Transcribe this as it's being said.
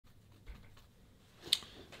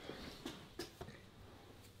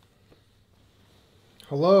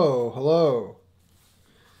Hello, hello.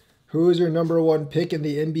 Who is your number one pick in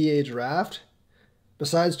the NBA draft?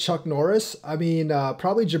 Besides Chuck Norris?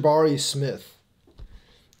 Probably Jabari Smith.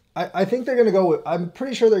 I think they're going to go with, I'm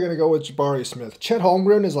pretty sure they're going to go with Jabari Smith. Chet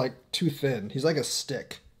Holmgren is like too thin. He's like a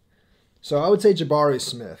stick. So I would say Jabari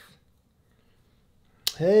Smith.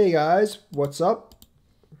 Hey guys, what's up?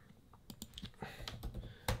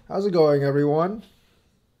 How's it going, everyone?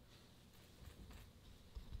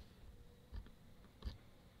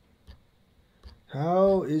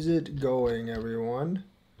 How is it going, everyone?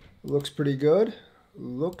 Looks pretty good.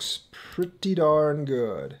 Looks pretty darn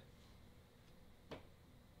good.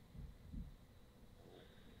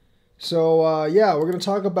 So, yeah, we're going to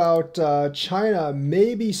talk about China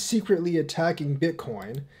maybe secretly attacking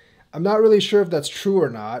Bitcoin. I'm not really sure if that's true or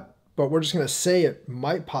not, but we're just going to say it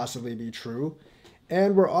might possibly be true.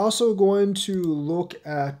 And we're also going to look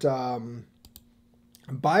at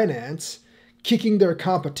Binance kicking their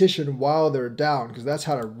competition while they're down, because that's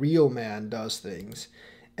how a real man does things.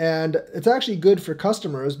 And it's actually good for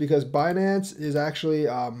customers because Binance is actually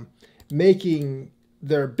making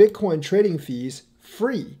their Bitcoin trading fees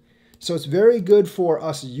free. So it's very good for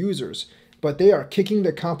us users, but they are kicking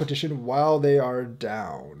the competition while they are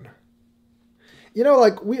down. You know,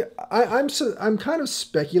 like I'm kind of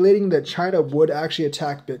speculating that China would actually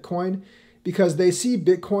attack Bitcoin because they see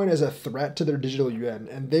Bitcoin as a threat to their digital yuan,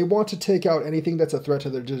 and they want to take out anything that's a threat to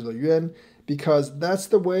their digital yuan because that's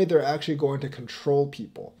the way they're actually going to control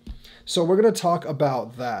people. So we're going to talk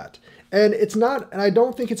about that. And it's not, and I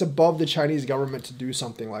don't think it's above the Chinese government to do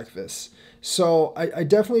something like this. So I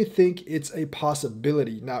definitely think it's a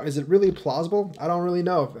possibility. Now, is it really plausible? I don't really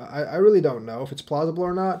know. I really don't know if it's plausible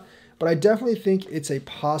or not, but I definitely think it's a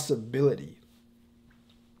possibility.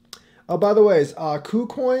 Oh, by the way,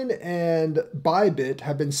 KuCoin and Bybit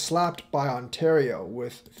have been slapped by Ontario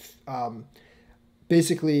with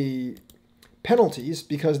basically penalties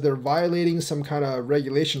because they're violating some kind of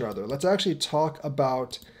regulation or other. Let's actually talk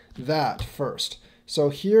about that first. So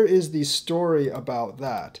here is the story about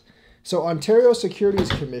that. So Ontario Securities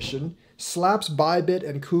Commission slaps Bybit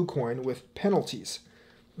and KuCoin with penalties.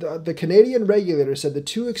 The Canadian regulator said the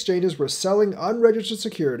two exchanges were selling unregistered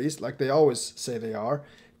securities, like they always say they are,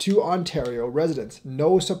 to Ontario residents.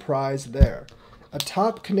 No surprise there. A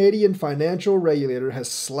top Canadian financial regulator has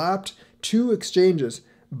slapped two exchanges,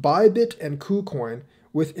 Bybit and KuCoin,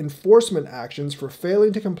 with enforcement actions for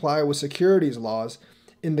failing to comply with securities laws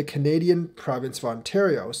in the Canadian province of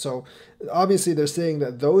Ontario. So obviously they're saying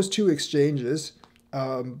that those two exchanges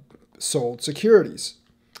sold securities.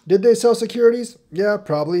 Did they sell securities? Yeah,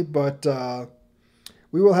 probably, but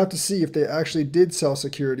we will have to see if they actually did sell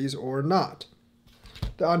securities or not.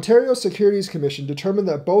 The Ontario Securities Commission determined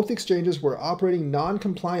that both exchanges were operating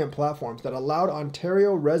non-compliant platforms that allowed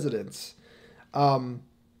Ontario residents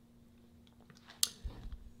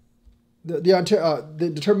They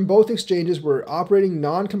determined both exchanges were operating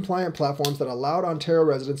non-compliant platforms that allowed Ontario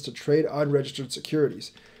residents to trade unregistered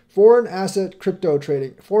securities. Foreign asset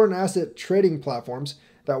trading platforms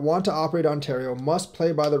that want to operate in Ontario must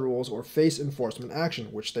play by the rules or face enforcement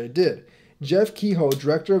action, which they did. Jeff Kehoe,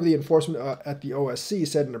 director of the enforcement at the OSC,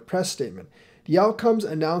 said in a press statement, "The outcomes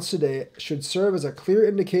announced today should serve as a clear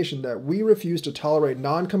indication that we refuse to tolerate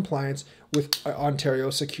non-compliance with Ontario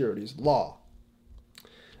securities law."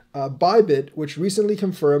 Bybit, which recently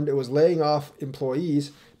confirmed it was laying off employees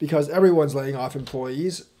because everyone's laying off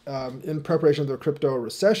employees in preparation for the crypto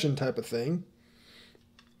recession type of thing,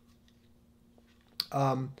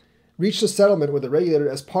 reached a settlement with the regulator.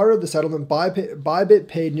 As part of the settlement, Bybit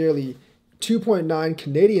paid nearly 2.9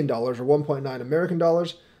 Canadian dollars or 1.9 American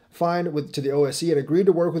dollars fine to the OSC and agreed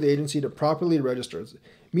to work with the agency to properly register.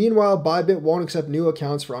 Meanwhile, Bybit won't accept new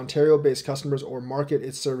accounts for Ontario-based customers or market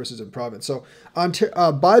its services in province. So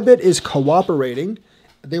Bybit is cooperating.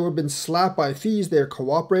 They were been slapped by fees. They're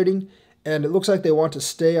cooperating, and it looks like they want to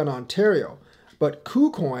stay on Ontario. But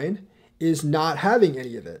KuCoin is not having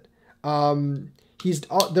any of it.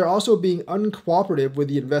 They're also being uncooperative with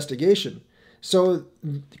the investigation. So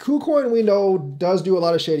KuCoin, we know, does do a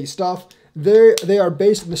lot of shady stuff. They are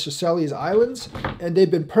based in the Seychelles Islands, and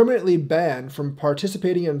they've been permanently banned from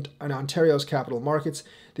participating in Ontario's capital markets.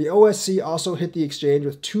 The OSC also hit the exchange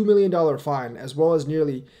with $2 million fine, as well as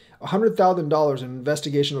nearly $100,000 in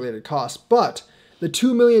investigation-related costs. But the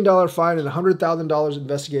 $2 million fine and $100,000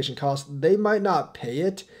 investigation costs, they might not pay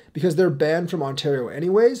it because they're banned from Ontario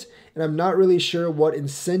anyways, and I'm not really sure what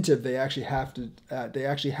incentive they actually have to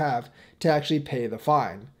actually pay the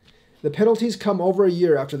fine. The penalties come over a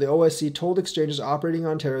year after the OSC told exchanges operating in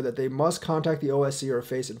Ontario that they must contact the OSC or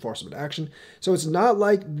face enforcement action. So it's not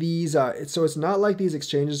like these. It's not like these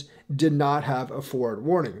exchanges did not have a forward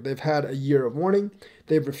warning. They've had a year of warning.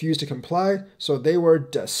 They've refused to comply, so they were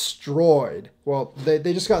destroyed. Well, they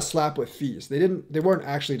just got slapped with fees. They weren't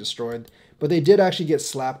actually destroyed, but they did actually get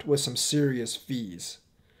slapped with some serious fees.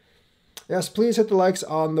 Yes, please hit the likes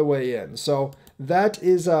on the way in. So that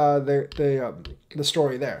is the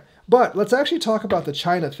story there. But let's actually talk about the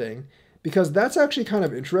China thing, because that's actually kind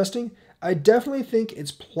of interesting. I definitely think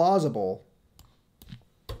it's plausible.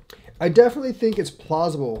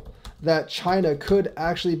 That China could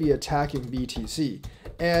actually be attacking BTC.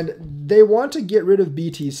 And they want to get rid of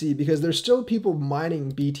BTC because there's still people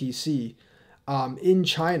mining BTC in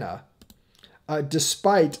China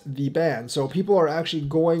despite the ban. So people are actually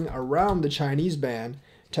going around the Chinese ban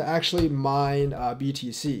to actually mine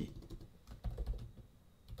BTC.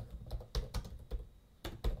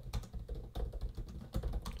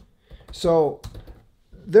 So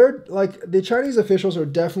they're like, the Chinese officials are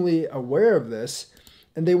definitely aware of this,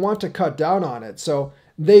 and they want to cut down on it. So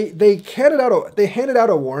they handed out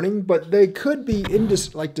a warning, but they could be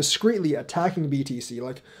discreetly attacking BTC.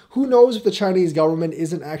 Like, who knows if the Chinese government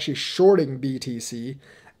isn't actually shorting BTC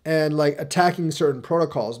and like attacking certain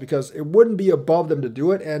protocols, because it wouldn't be above them to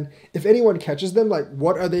do it. And if anyone catches them, like,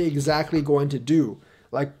 what are they exactly going to do?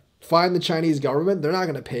 Like, fine the Chinese government? They're not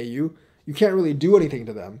going to pay you. You can't really do anything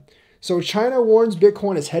to them. So China warns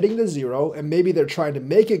Bitcoin is heading to zero, and maybe they're trying to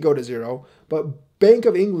make it go to zero, but Bank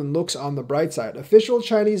of England looks on the bright side. Official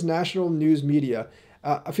Chinese national news media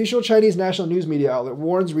outlet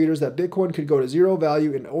warns readers that Bitcoin could go to zero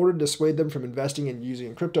value in order to dissuade them from investing and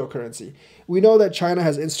using cryptocurrency. We know that China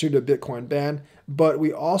has instituted a Bitcoin ban, but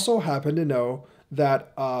we also happen to know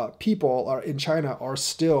that people in China are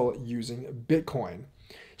still using Bitcoin.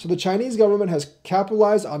 So the Chinese government has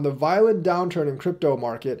capitalized on the violent downturn in crypto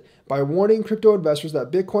market by warning crypto investors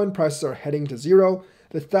that Bitcoin prices are heading to zero.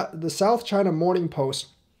 The South China Morning Post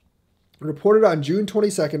reported on June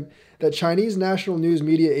 22nd that Chinese national news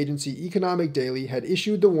media agency Economic Daily had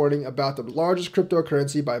issued the warning about the largest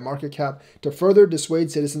cryptocurrency by market cap to further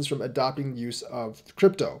dissuade citizens from adopting use of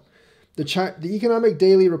crypto. The Economic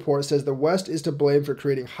Daily report says the West is to blame for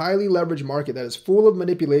creating a highly leveraged market that is full of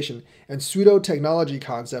manipulation and pseudo-technology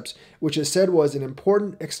concepts, which is said was an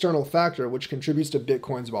important external factor which contributes to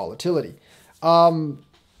Bitcoin's volatility.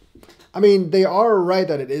 I mean, they are right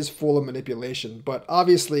that it is full of manipulation, but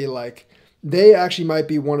obviously, like, they actually might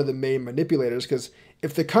be one of the main manipulators, because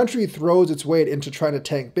if the country throws its weight into trying to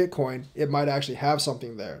tank Bitcoin, it might actually have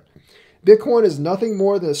something there. Bitcoin is nothing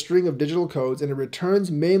more than a string of digital codes, and its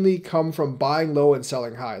returns mainly come from buying low and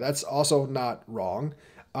selling high. That's also not wrong.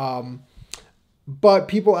 But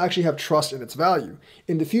people actually have trust in its value.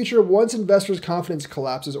 In the future, once investors' confidence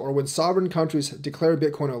collapses or when sovereign countries declare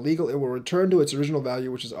Bitcoin illegal, it will return to its original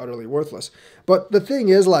value, which is utterly worthless. But the thing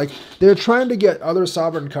is, like, they're trying to get other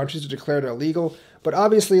sovereign countries to declare it illegal, but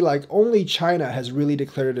obviously, like, only China has really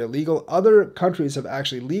declared it illegal. Other countries have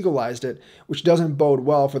actually legalized it, which doesn't bode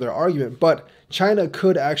well for their argument, but China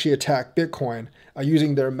could actually attack Bitcoin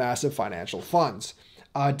using their massive financial funds,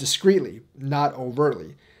 discreetly, not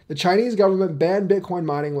overtly. The Chinese government banned Bitcoin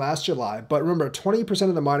mining last July, but remember, 20%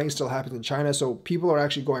 of the mining still happens in China, so people are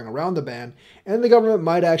actually going around the ban, and the government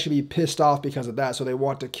might actually be pissed off because of that, so they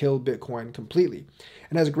want to kill Bitcoin completely.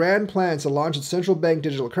 And has grand plans to launch its central bank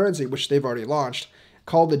digital currency, which they've already launched,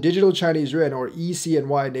 called the Digital Chinese Yuan, or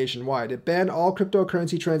ECNY, nationwide. It banned all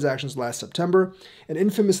cryptocurrency transactions last September, and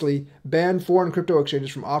infamously banned foreign crypto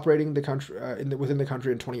exchanges from operating the country within the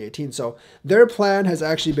country in 2018. So their plan has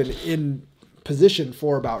actually been in position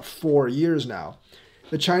for about 4 years now.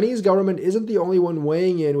 The Chinese government isn't the only one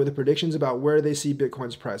weighing in with the predictions about where they see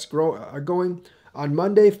Bitcoin's price going. On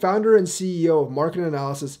Monday, founder and CEO of market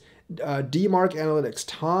analysis DMark Analytics,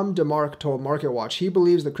 Tom DeMark, told MarketWatch he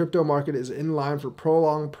believes the crypto market is in line for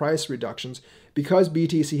prolonged price reductions because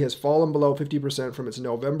BTC has fallen below 50% from its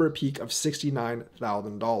November peak of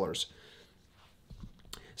 $69,000.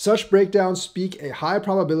 Such breakdowns speak a high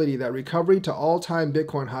probability that recovery to all-time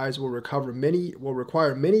Bitcoin highs will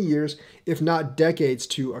require many years, if not decades,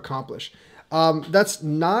 to accomplish. That's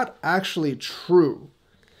not actually true.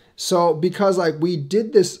 So, because like we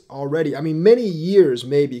did this already, I mean, many years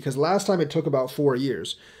maybe, because last time it took about 4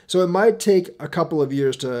 years. So it might take a couple of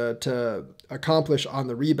years to accomplish on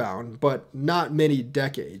the rebound, but not many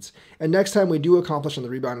decades. And next time we do accomplish on the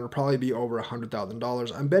rebound, it'll probably be over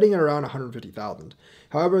 $100,000. I'm betting at around $150,000.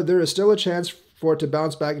 However, there is still a chance for it to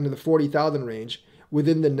bounce back into the $40,000 range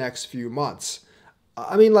within the next few months.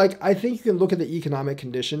 I mean, like, I think you can look at the economic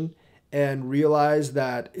condition and realize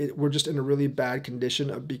that we're just in a really bad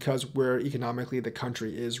condition because where economically the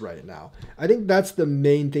country is right now. I think that's the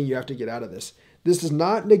main thing you have to get out of this. This does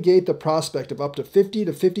not negate the prospect of up to 50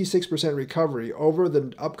 to 56% recovery over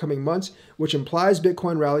the upcoming months, which implies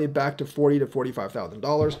Bitcoin rally back to $40,000 to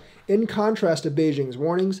 $45,000. In contrast to Beijing's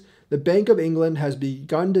warnings, the Bank of England has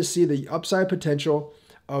begun to see the upside potential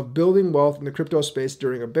of building wealth in the crypto space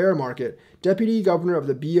during a bear market. Deputy Governor of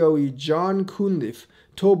the BOE, John Cunliffe,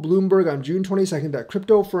 told Bloomberg on June 22nd that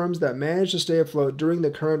crypto firms that manage to stay afloat during the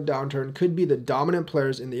current downturn could be the dominant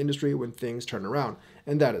players in the industry when things turn around.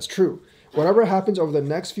 And that is true. Whatever happens over the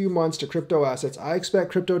next few months to crypto assets, I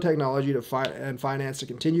expect crypto technology and finance to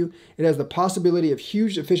continue. It has the possibility of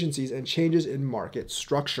huge efficiencies and changes in market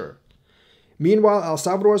structure. Meanwhile, El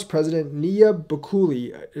Salvador's president, Nia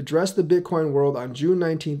Bukuli, addressed the Bitcoin world on June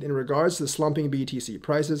 19th in regards to the slumping BTC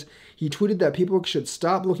prices. He tweeted that people should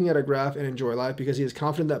stop looking at a graph and enjoy life because he is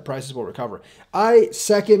confident that prices will recover. I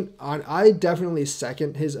definitely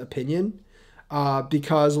second his opinion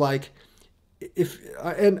because like,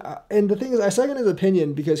 and the thing is, I second his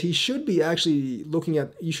opinion because he should be actually looking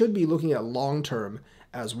at long term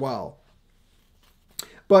as well.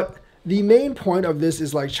 But the main point of this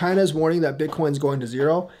is like China's warning that Bitcoin's going to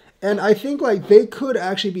zero, and I think like they could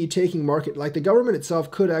actually be taking the government itself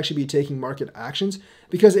could actually be taking market actions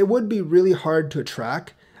because it would be really hard to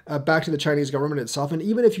track back to the Chinese government itself. And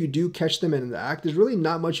even if you do catch them in the act, there's really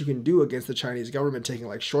not much you can do against the Chinese government taking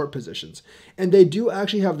like short positions. And they do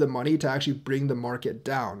actually have the money to actually bring the market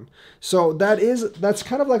down. So that's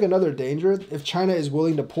kind of like another danger if China is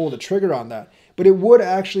willing to pull the trigger on that. But it would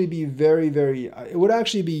actually be it would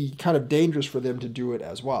actually be kind of dangerous for them to do it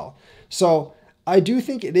as well. So I do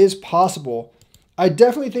think it is possible. I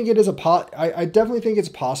definitely think it's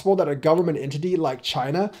possible that a government entity like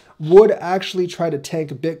China would actually try to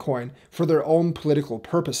tank Bitcoin for their own political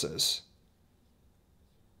purposes.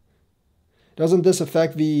 Doesn't this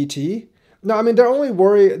affect VET? No, I mean they're only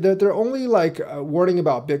worrying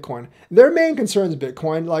about Bitcoin. Their main concern is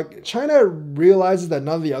Bitcoin. Like China realizes that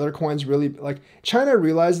none of the other coins really China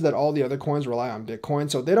realizes that all the other coins rely on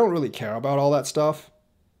Bitcoin, so they don't really care about all that stuff.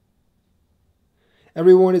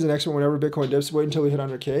 Everyone is an expert whenever Bitcoin dips. Wait until we hit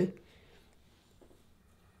 100K.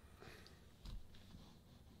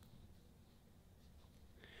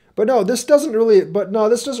 But no, this doesn't really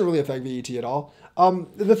affect VET at all.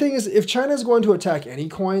 The thing is, if China is going to attack any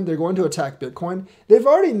coin, they're going to attack Bitcoin. They've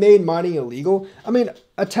already made mining illegal. I mean,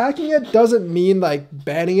 attacking it doesn't mean like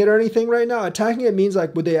banning it or anything right now. Attacking it means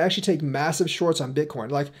like, would they actually take massive shorts on Bitcoin?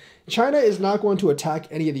 Like China is not going to attack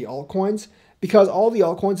any of the altcoins because all the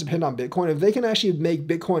altcoins depend on Bitcoin. If they can actually make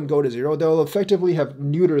Bitcoin go to zero, they'll effectively have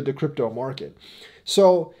neutered the crypto market.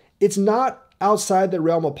 So it's not outside the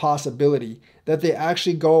realm of possibility that they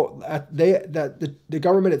actually the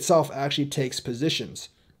government itself actually takes positions,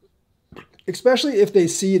 especially if they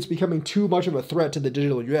see it's becoming too much of a threat to the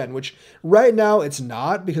digital yuan, which right now it's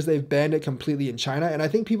not because they've banned it completely in China, and I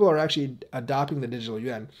think people are actually adopting the digital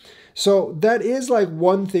yuan. So that is like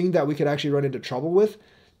one thing that we could actually run into trouble with,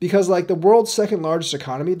 because like the world's second largest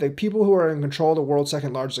economy, the people who are in control of the world's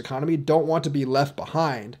second largest economy don't want to be left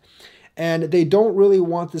behind. And they don't really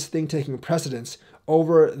want this thing taking precedence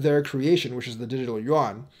over their creation, which is the digital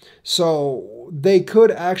yuan. So they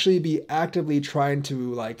could actually be actively trying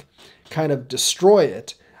to like kind of destroy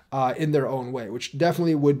it in their own way, which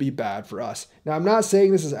definitely would be bad for us. Now, I'm not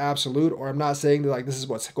saying this is absolute, or I'm not saying that like this is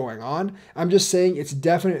what's going on. I'm just saying it's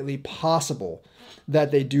definitely possible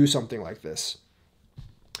that they do something like this.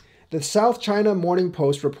 The South China Morning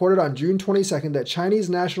Post reported on June 22nd that Chinese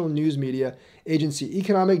national news media agency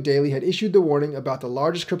Economic Daily had issued the warning about the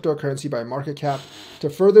largest cryptocurrency by market cap to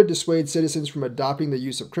further dissuade citizens from adopting the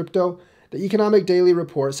use of crypto. The Economic Daily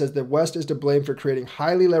report says the West is to blame for creating a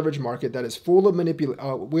highly leveraged market that is full of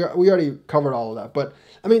manipulation. We already covered all of that, but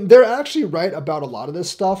I mean, they're actually right about a lot of this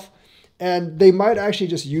stuff, and they might actually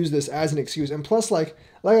just use this as an excuse. And plus, like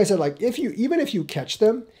I said, like even if you catch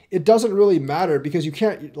them, it doesn't really matter because you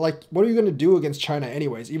can't, like, what are you going to do against China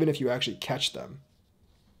anyways, even if you actually catch them?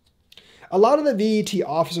 A lot of the VET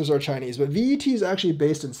officers are Chinese, but VET is actually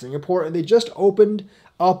based in Singapore, and they just opened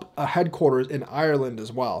up a headquarters in Ireland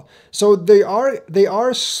as well. So they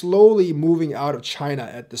are slowly moving out of China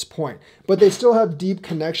at this point, but they still have deep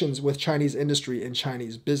connections with Chinese industry and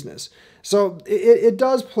Chinese business. So it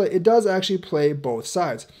does actually play both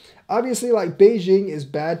sides. Obviously, like Beijing is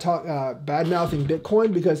bad-mouthing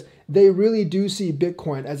Bitcoin because they really do see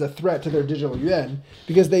Bitcoin as a threat to their digital yuan,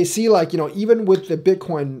 because they see, like, you know, even with the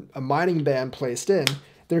Bitcoin mining ban placed in,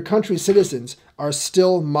 their country's citizens are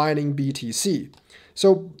still mining BTC.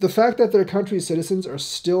 So the fact that their country's citizens are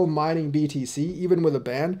still mining BTC, even with a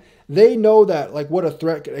ban, they know that like what a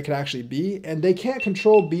threat it could actually be, and they can't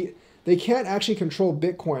they can't actually control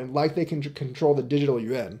Bitcoin like they can control the digital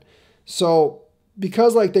yuan. So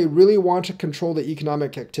because like they really want to control the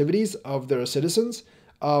economic activities of their citizens,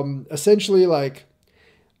 essentially like,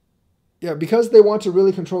 yeah, because they want to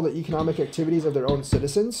really control the economic activities of their own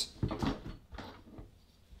citizens,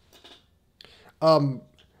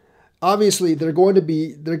 obviously they're going to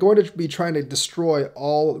be trying to destroy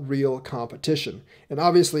all real competition, and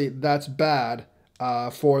obviously that's bad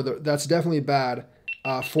that's definitely bad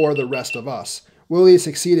for the rest of us. Will he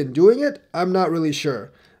succeed in doing it? I'm not really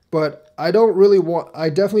sure, but I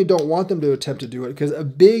definitely don't want them to attempt to do it, because a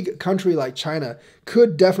big country like China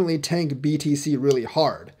could definitely tank BTC really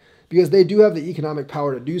hard, because they do have the economic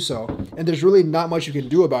power to do so, and there's really not much you can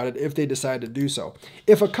do about it if they decide to do so.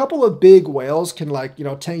 If a couple of big whales can like,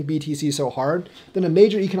 tank BTC so hard, then a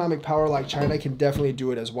major economic power like China can definitely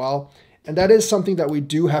do it as well. And that is something that we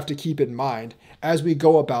do have to keep in mind as we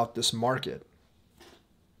go about this market.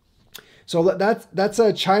 So that's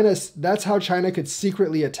how China could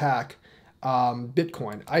secretly attack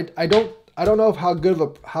Bitcoin. I don't know how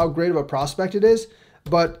great of a prospect it is,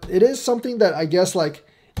 but it is something that I guess like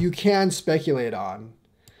you can speculate on.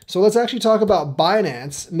 So let's actually talk about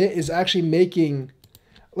Binance is actually making.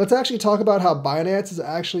 Let's actually talk about how Binance is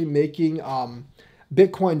actually making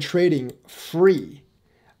Bitcoin trading free.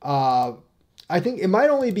 I think it might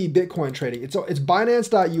only be Bitcoin trading. It's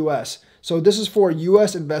Binance.us. So this is for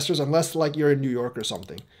U.S. investors, unless like you're in New York or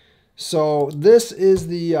something. So this is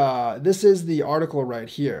the article right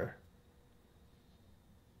here.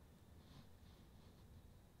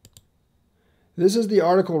 This is the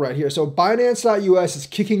article right here. So Binance.us is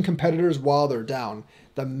kicking competitors while they're down.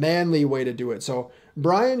 The manly way to do it. So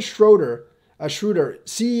Brian Schroeder,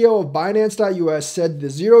 CEO of Binance.us, said the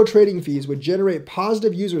zero trading fees would generate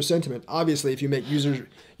positive user sentiment. Obviously, if you make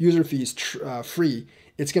user fees free,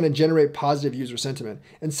 it's going to generate positive user sentiment.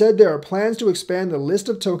 And said there are plans to expand the list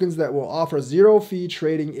of tokens that will offer zero fee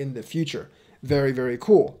trading in the future. Very, very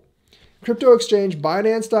cool. Crypto exchange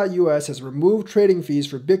Binance.us has removed trading fees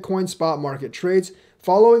for Bitcoin spot market trades,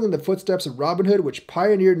 following in the footsteps of Robinhood, which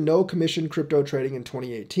pioneered no commission crypto trading in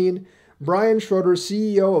 2018. Brian Schroeder,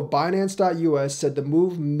 CEO of Binance.us, said the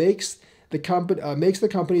move makes the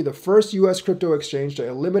company the first U.S. crypto exchange to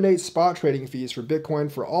eliminate spot trading fees for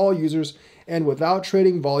Bitcoin for all users and without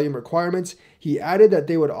trading volume requirements. He added that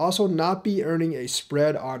they would also not be earning a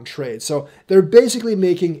spread on trades. So they're basically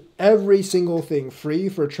making every single thing free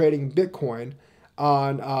for trading Bitcoin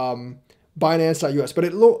on Binance.us, but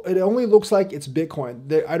it only looks like it's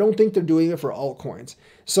Bitcoin. I don't think they're doing it for altcoins.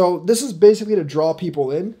 So this is basically to draw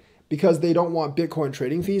people in, because they don't want Bitcoin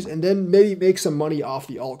trading fees, and then maybe make some money off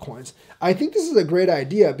the altcoins. I think this is a great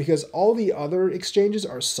idea, because all the other exchanges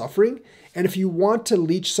are suffering, and if you want to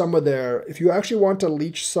leech some of their,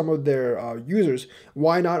 users,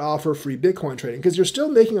 why not offer free Bitcoin trading? Because you're still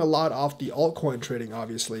making a lot off the altcoin trading,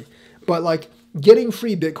 obviously, but like getting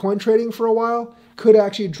free Bitcoin trading for a while could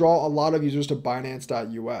actually draw a lot of users to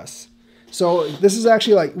Binance.us. So this is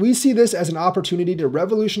actually like, we see this as an opportunity to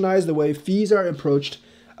revolutionize the way fees are approached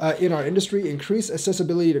in our industry, increase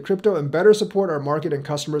accessibility to crypto, and better support our market and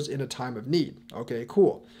customers in a time of need. Okay,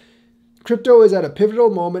 cool. Crypto is at a pivotal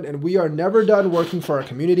moment, and we are never done working for our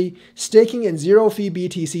community. Staking and zero-fee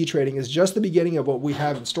BTC trading is just the beginning of what we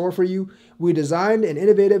have in store for you. We designed an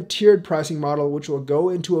innovative tiered pricing model which will go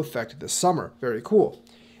into effect this summer. Very cool.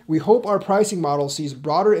 We hope our pricing model sees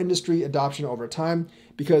broader industry adoption over time,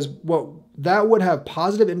 because that would have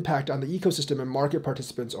positive impact on the ecosystem and market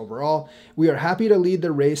participants overall. We are happy to lead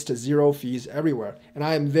the race to zero fees everywhere. And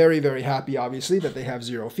I am very, very happy, obviously, that they have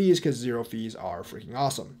zero fees, because zero fees are freaking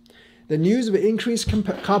awesome. The news of increased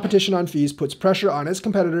competition on fees puts pressure on its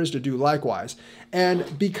competitors to do likewise.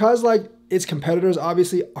 And because like its competitors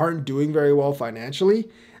obviously aren't doing very well financially,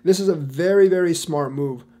 this is a very, very smart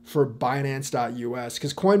move for Binance.us,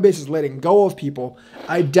 because Coinbase is letting go of people.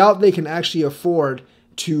 I doubt they can actually afford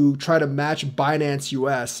to try to match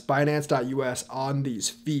Binance.us on these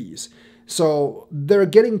fees. So they're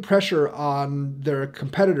getting pressure on their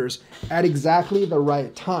competitors at exactly the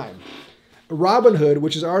right time. Robinhood,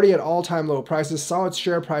 which is already at all-time low prices, saw its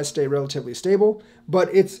share price stay relatively stable,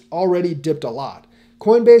 but it's already dipped a lot.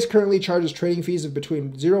 Coinbase currently charges trading fees of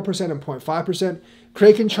between 0% and 0.5%.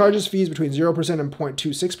 Kraken charges fees between 0% and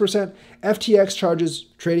 0.26%. FTX charges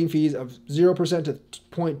trading fees of 0% to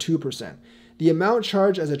 0.2%. The amount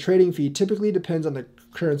charged as a trading fee typically depends on the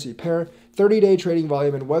currency pair, 30-day trading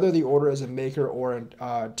volume, and whether the order is a maker or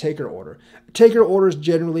a taker order. Taker orders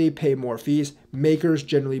generally pay more fees. Makers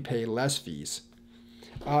generally pay less fees.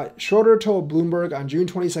 Schroeder told Bloomberg on June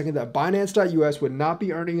 22nd that Binance.us would not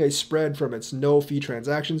be earning a spread from its no-fee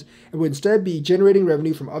transactions and would instead be generating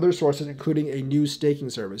revenue from other sources, including a new staking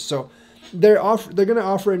service. So they're going to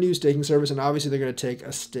offer a new staking service, and obviously they're going to take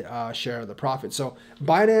a share of the profit. So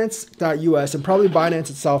Binance.us and probably Binance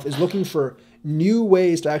itself is looking for new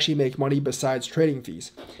ways to actually make money besides trading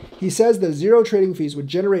fees. He says that zero trading fees would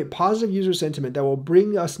generate positive user sentiment that will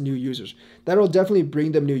bring us new users. That will definitely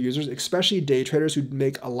bring them new users, especially day traders who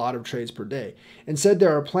make a lot of trades per day. And said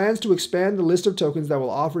there are plans to expand the list of tokens that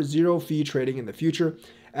will offer zero fee trading in the future.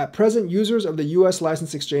 At present, users of the U.S.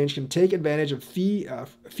 licensed exchange can take advantage of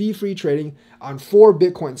fee-free trading on 4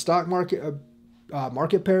 Bitcoin stock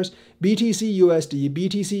market pairs: BTC USD,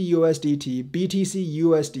 BTC USDT, BTC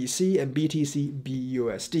USDC, and BTC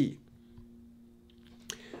BUSD.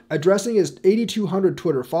 Addressing his 8,200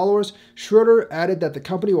 Twitter followers, Schroeder added that the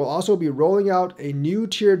company will also be rolling out a new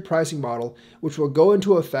tiered pricing model, which will go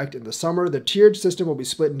into effect in the summer. The tiered system will be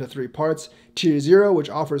split into 3 parts. Tier 0, which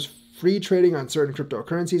offers free trading on certain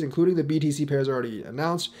cryptocurrencies, including the BTC pairs already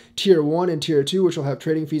announced. Tier 1 and Tier 2, which will have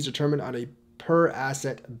trading fees determined on a per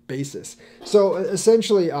asset basis. So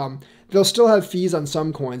essentially, they'll still have fees on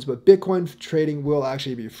some coins, but Bitcoin trading will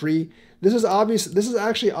actually be free. This is obvious. This is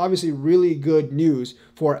actually obviously really good news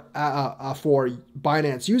for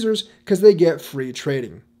Binance users because they get free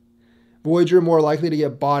trading. Voyager more likely to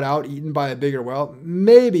get bought out, eaten by a bigger whale?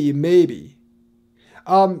 Maybe.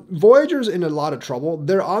 Voyager's in a lot of trouble.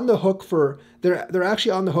 They're on the hook for they're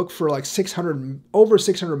actually on the hook for like over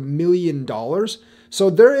 $600 million. So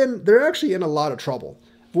they're actually in a lot of trouble.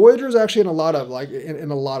 Voyager's actually in a lot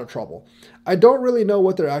of trouble. I don't really know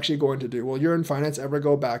what they're actually going to do. Will Yuan Finance ever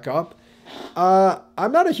go back up?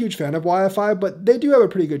 I'm not a huge fan of YFI, but they do have a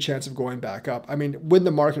pretty good chance of going back up. I mean, when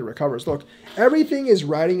the market recovers. Look, everything is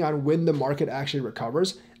riding on when the market actually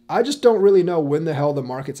recovers. I just don't really know when the hell the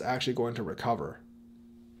market's actually going to recover.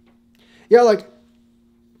 Yeah, like,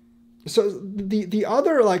 so the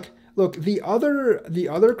other, like, look, the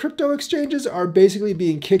other crypto exchanges are basically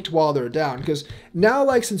being kicked while they're down, because now,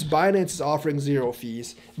 like, since Binance is offering zero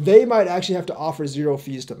fees, they might actually have to offer zero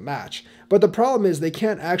fees to match. But the problem is they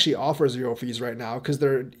can't actually offer zero fees right now because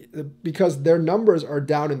their numbers are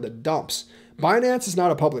down in the dumps. Binance is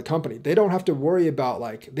not a public company. They don't have to worry about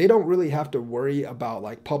really have to worry about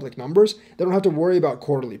like public numbers. They don't have to worry about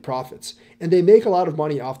quarterly profits. And they make a lot of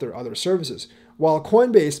money off their other services. While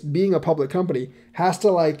Coinbase, being a public company, has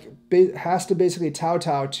to basically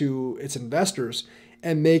kowtow to its investors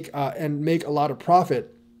and make a lot of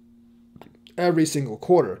profit every single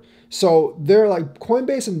quarter. So they're like,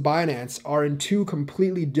 Coinbase and Binance are in 2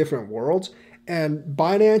 completely different worlds, and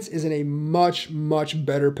Binance is in a much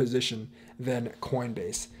better position than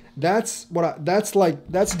Coinbase. That's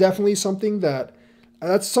definitely something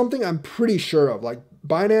that's something I'm pretty sure of. Like,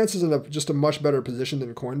 Binance is in just a much better position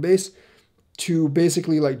than Coinbase to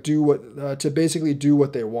basically do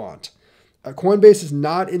what they want. Coinbase is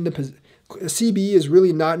not in the CB is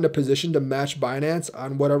really not in a position to match Binance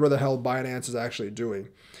on whatever the hell Binance is actually doing.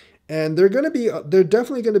 And they're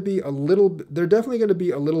definitely going to be a little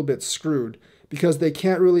bit screwed because they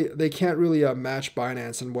can't really match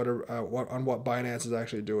Binance and on what Binance is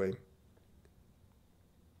actually doing.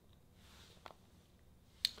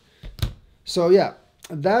 So yeah,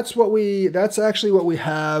 that's actually what we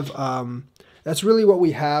have. That's really what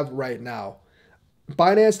we have right now.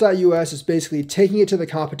 Binance.us is basically taking it to the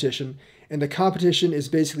competition, and the competition is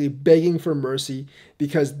basically begging for mercy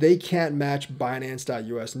because they can't match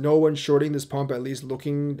Binance.us. No one's shorting this pump, at least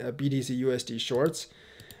looking at BTC USD shorts.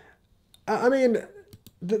 I mean,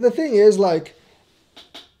 the thing is, like,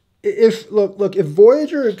 if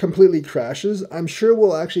Voyager completely crashes, I'm sure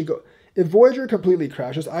we'll actually go. If Voyager completely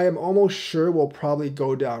crashes, I am almost sure we'll probably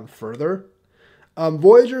go down further.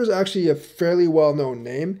 Voyager is actually a fairly well-known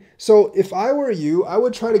name. So if I were you, I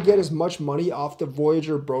would try to get as much money off the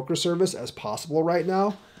Voyager broker service as possible right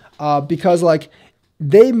now. Because like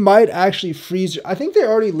they might actually freeze. I think they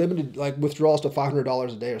already limited like withdrawals to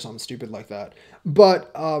 $500 a day or something stupid like that.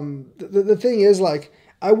 But the thing is, like,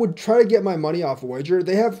 I would try to get my money off Voyager.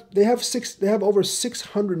 They have over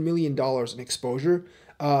 $600 million in exposure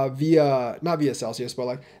not via Celsius, but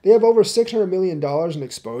like they have over $600 million in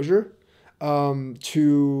exposure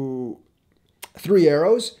to Three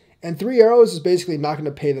Arrows, and Three Arrows is basically not going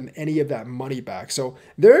to pay them any of that money back. So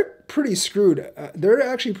they're pretty screwed. They're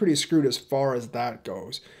actually pretty screwed as far as that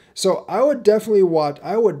goes. So I would definitely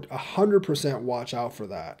I would 100% watch out for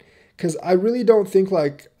that, because I really don't think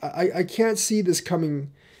I can't see this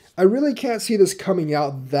coming. I really can't see this coming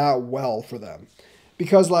out that well for them,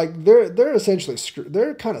 because like they're essentially screwed.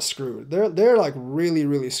 They're kind of screwed. They're like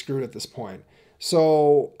really screwed at this point.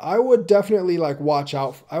 So I would definitely like watch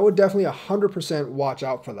out. I would definitely 100% watch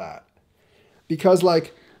out for that, because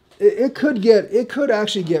like it could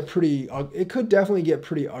actually get pretty, it could definitely get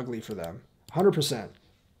pretty ugly for them. 100%.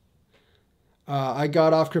 I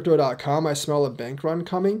got off crypto.com. I smell a bank run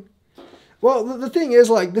coming. Well, the thing is,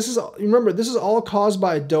 like, this is, remember, this is all caused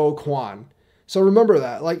by Do Kwon. So remember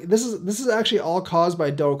that, like, this is actually all caused by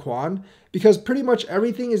Do Kwon, because pretty much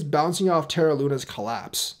everything is bouncing off Terra Luna's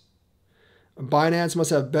collapse. Binance must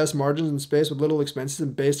have best margins in space with little expenses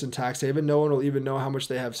and based in tax haven. No one will even know how much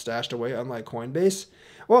they have stashed away, unlike Coinbase.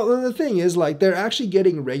 Well, the thing is, like, they're actually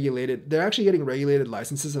getting regulated. They're actually getting regulated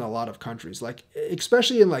licenses in a lot of countries, like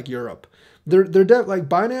especially in like Europe. Like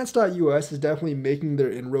Binance.us is definitely making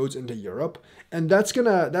their inroads into Europe, and that's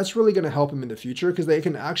really gonna help them in the future, because they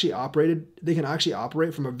can actually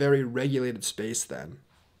operate from a very regulated space then.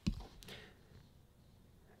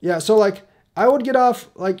 Yeah, so like I would get off,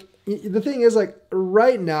 like, the thing is, like,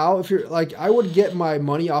 right now, if you're like, I would get my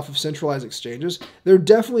money off of centralized exchanges. There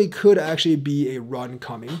definitely could actually be a run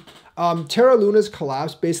coming. Terra Luna's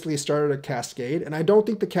collapse basically started a cascade, and I don't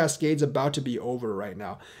think the cascade's about to be over right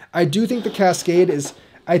now. I do think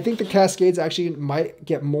I think the cascades actually might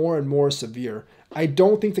get more and more severe. I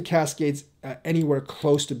don't think the cascade's anywhere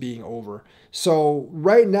close to being over. So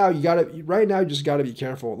right now you just gotta be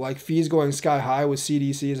careful. Like, fees going sky high with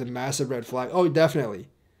CDC is a massive red flag. Oh, definitely.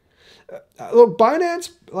 Look,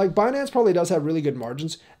 Binance probably does have really good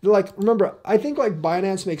margins. Like, remember, I think like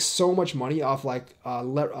Binance makes so much money off like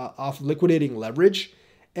off liquidating leverage,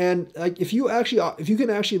 and like if you can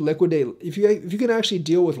actually liquidate, if you can actually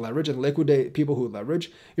deal with leverage and liquidate people who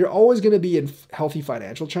leverage, you're always going to be in healthy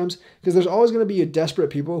financial terms, because there's always going to be desperate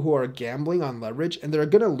people who are gambling on leverage, and they're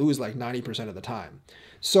going to lose like 90% of the time.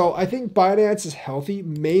 So I think Binance is healthy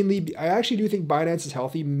mainly. I actually do think Binance is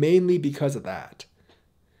healthy mainly because of that.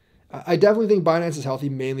 I definitely think Binance is healthy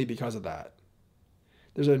mainly because of that.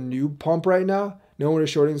 There's a new pump right now. No one is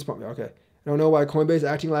shorting this pump. Okay. I don't know why Coinbase is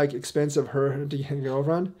acting like expensive her to get a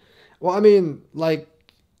girlfriend. Well, I mean, like,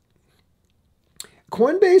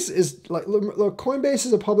 Coinbase is like, look, Coinbase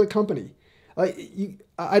is a public company. Like,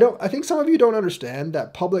 I think some of you don't understand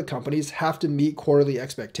that public companies have to meet quarterly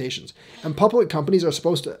expectations, and public companies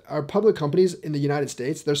are public companies in the United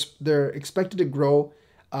States. They're expected to grow,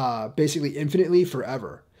 basically infinitely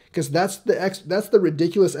forever. Because that's the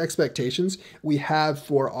ridiculous expectations we have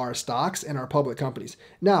for our stocks and our public companies.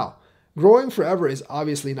 Now, growing forever is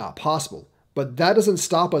obviously not possible, but that doesn't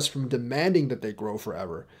stop us from demanding that they grow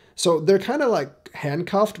forever. So they're kind of like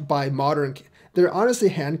handcuffed by they're honestly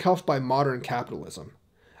handcuffed by modern capitalism.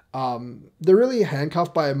 They're really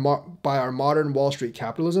handcuffed by our modern Wall Street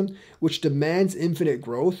capitalism, which demands infinite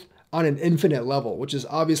growth on an infinite level, which is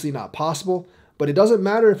obviously not possible. But it doesn't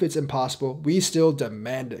matter if it's impossible. We still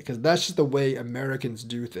demand it, because that's just the way Americans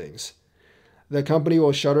do things. The company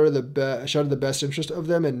will shutter the best interest of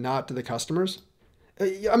them and not to the customers.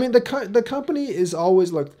 I mean, the company is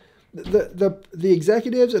always, look, the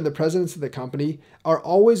executives and the presidents of the company are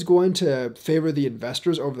always going to favor the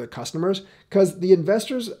investors over the customers, because the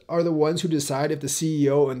investors are the ones who decide if the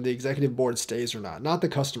CEO and the executive board stays or not the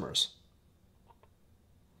customers.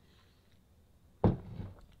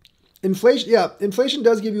 Inflation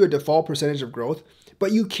does give you a default percentage of growth,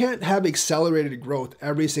 but you can't have accelerated growth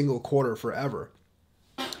every single quarter forever.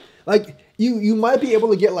 Like, you might be able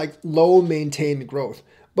to get like low maintained growth,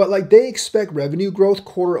 but like they expect revenue growth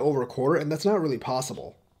quarter over quarter, and that's not really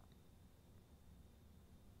possible.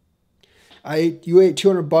 You ate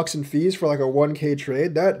 $200 in fees for like a 1K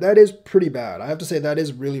trade. That is pretty bad. I have to say that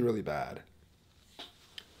is really, really bad.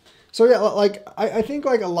 So yeah, like I think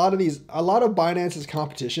like a lot of Binance's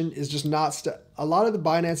competition is just not a lot of the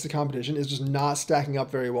Binance's competition is just not stacking up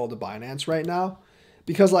very well to Binance right now,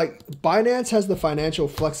 because like Binance has the financial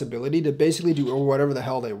flexibility to basically do whatever the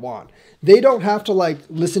hell they want. They don't have to like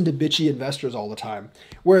listen to bitchy investors all the time,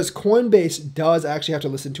 whereas Coinbase does actually have to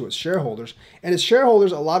listen to its shareholders, and its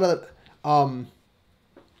shareholders actually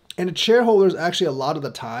a lot of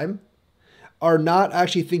the time are not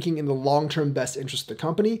actually thinking in the long-term best interest of the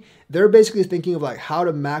company. They're basically thinking of like how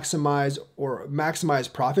to maximize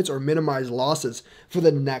profits or minimize losses for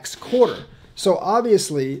the next quarter. So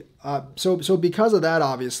obviously, so because of that,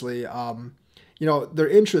 obviously, their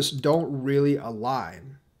interests don't really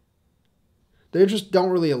align. And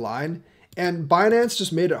Binance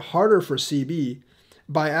just made it harder for CB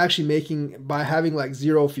by having like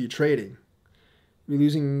zero fee trading. We're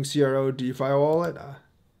using CRO DeFi wallet.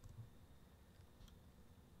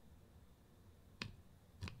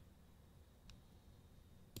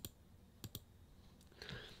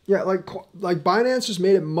 Yeah, like Binance just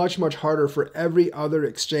made it much, much harder for every other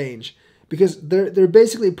exchange because they're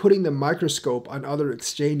basically putting the microscope on other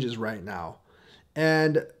exchanges right now.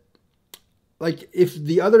 And like if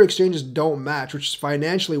the other exchanges don't match, which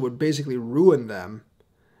financially would basically ruin them,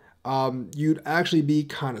 you'd actually be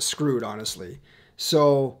kind of screwed, honestly.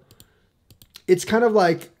 So it's kind of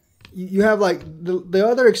like you have like the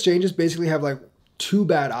other exchanges basically have like two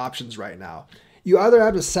bad options right now. You either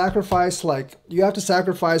have to sacrifice like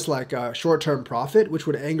short-term profit, which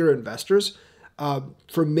would anger investors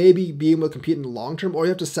for maybe being able to compete in the long term, or you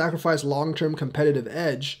have to sacrifice long-term competitive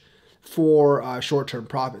edge for short-term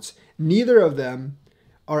profits. Neither of them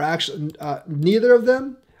are actually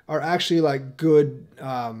like good.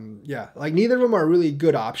 Like neither of them are really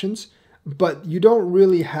good options. But you don't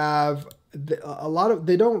really have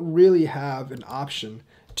they don't really have an option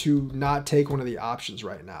to not take one of the options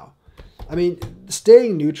right now. I mean,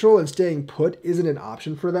 staying neutral and staying put isn't an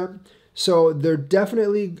option for them. So they're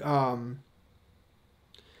definitely going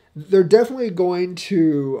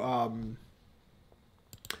to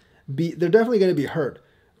be hurt.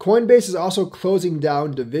 Coinbase is also closing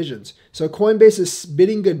down divisions. So Coinbase is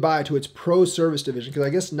bidding goodbye to its pro service division because I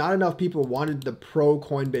guess not enough people wanted the pro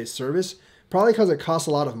Coinbase service, probably because it costs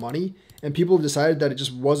a lot of money and people decided that it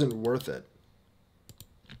just wasn't worth it.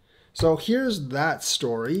 So here's that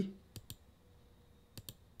story.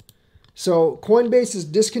 So Coinbase is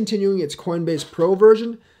discontinuing its Coinbase Pro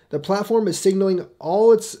version. The platform is signaling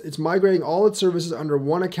it's migrating all its services under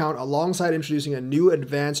one account alongside introducing a new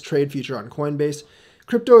advanced trade feature on Coinbase.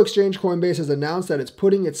 Crypto exchange Coinbase has announced that it's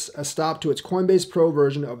putting a stop to its Coinbase Pro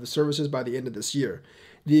version of the services by the end of this year.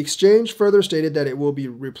 The exchange further stated that it will be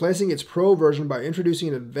replacing its Pro version by introducing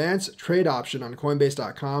an advanced trade option on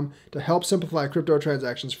Coinbase.com to help simplify crypto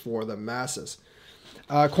transactions for the masses.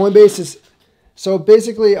 Coinbase is so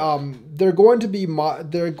basically they're going to be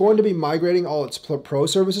migrating all its Pro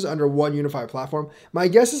services under one unified platform. My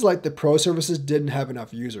guess is like the Pro services didn't have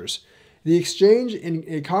enough users. The exchange, in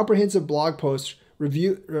a comprehensive blog post,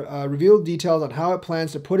 revealed details on how it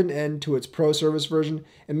plans to put an end to its Pro service version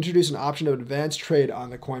and introduce an option of advanced trade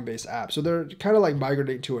on the Coinbase app. So they're kind of like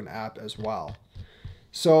migrating to an app as well.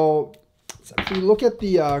 So if you look at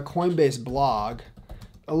the Coinbase blog,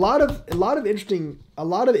 a lot of interesting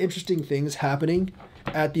things happening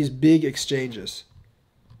at these big exchanges.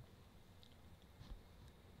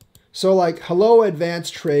 So like hello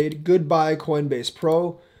advanced trade, goodbye Coinbase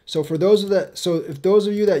Pro. So if those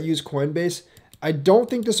of you that use Coinbase, I don't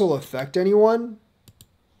think this will affect anyone.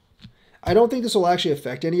 I don't think this will actually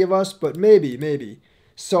affect any of us, but maybe.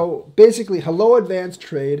 So basically, hello advanced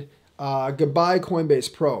trade, goodbye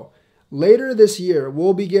Coinbase Pro. Later this year,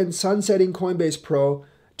 we'll begin sunsetting Coinbase Pro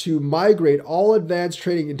to migrate all advanced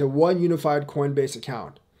trading into one unified Coinbase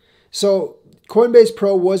account. So Coinbase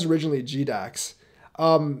Pro was originally GDAX.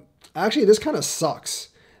 Actually, this kind of sucks.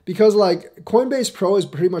 Because like Coinbase Pro is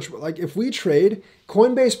pretty much like if we trade,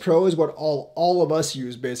 Coinbase Pro is what all of us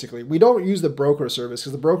use basically. We don't use the broker service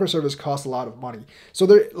because the broker service costs a lot of money. So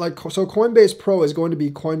Coinbase Pro is going to be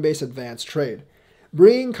Coinbase Advanced Trade,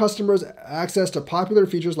 bringing customers access to popular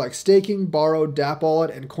features like staking, borrow, DApp wallet,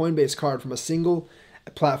 and Coinbase Card from a single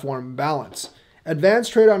platform balance.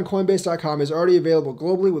 Advanced Trade on Coinbase.com is already available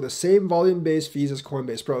globally with the same volume-based fees as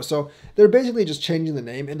Coinbase Pro. So they're basically just changing the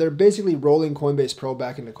name and they're basically rolling Coinbase Pro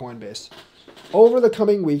back into Coinbase. Over the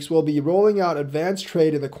coming weeks, we'll be rolling out Advanced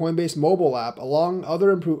Trade in the Coinbase mobile app along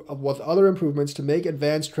with other improvements to make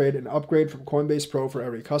Advanced Trade an upgrade from Coinbase Pro for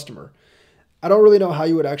every customer. I don't really know how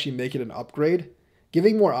you would actually make it an upgrade.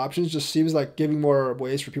 Giving more options just seems like giving more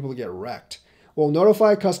ways for people to get wrecked. We'll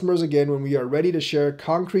notify customers again when we are ready to share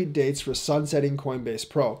concrete dates for sunsetting Coinbase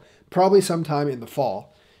Pro, probably sometime in the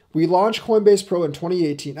fall. We launched Coinbase Pro in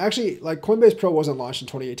 2018. Actually, like Coinbase Pro wasn't launched in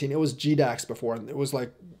 2018. It was GDAX before, and it was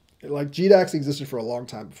like GDAX existed for a long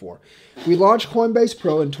time before. We launched Coinbase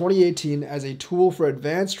Pro in 2018 as a tool for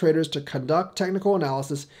advanced traders to conduct technical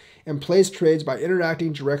analysis and place trades by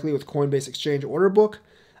interacting directly with Coinbase Exchange Order Book.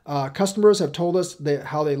 Customers have told us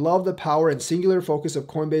how they love the power and singular focus of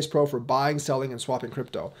Coinbase Pro for buying, selling, and swapping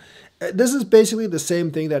crypto. This is basically the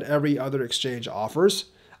same thing that every other exchange offers.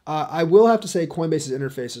 I will have to say Coinbase's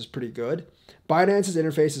interface is pretty good. Binance's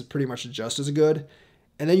interface is pretty much just as good.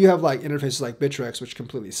 And then you have like interfaces like Bittrex, which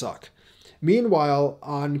completely suck. Meanwhile,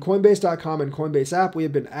 on Coinbase.com and Coinbase app, we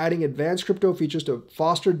have been adding advanced crypto features to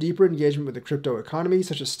foster deeper engagement with the crypto economy,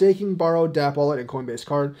 such as staking, borrow, DApp wallet, and Coinbase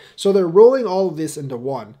Card. So they're rolling all of this into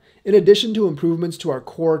one, in addition to improvements to our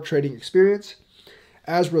core trading experience.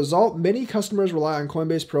 As a result, many customers rely on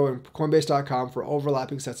Coinbase Pro and Coinbase.com for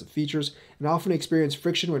overlapping sets of features and often experience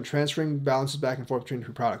friction when transferring balances back and forth between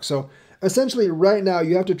two products. So Essentially, right now,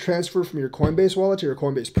 you have to transfer from your Coinbase wallet to your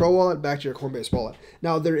Coinbase Pro wallet back to your Coinbase wallet.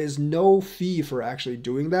 Now, there is no fee for actually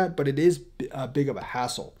doing that, but it is big of a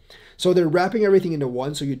hassle. So they're wrapping everything into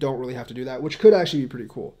one, so you don't really have to do that, which could actually be pretty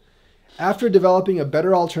cool. After developing a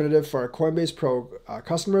better alternative for our Coinbase Pro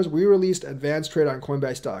customers, we released Advanced Trade on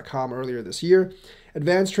Coinbase.com earlier this year.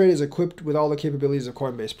 Advanced Trade is equipped with all the capabilities of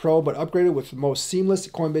Coinbase Pro, but upgraded with the most seamless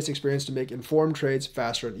Coinbase experience to make informed trades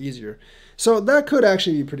faster and easier. So that could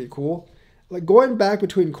actually be pretty cool. Like going back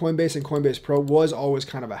between Coinbase and Coinbase Pro was always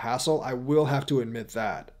kind of a hassle. I will have to admit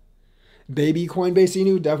that. Baby Coinbase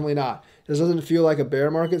Inu, definitely not. This doesn't feel like a bear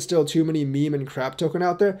market. Still too many meme and crap token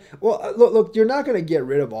out there. Well, look, you're not going to get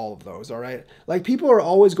rid of all of those, all right? Like people are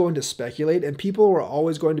always going to speculate and people are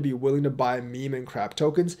always going to be willing to buy meme and crap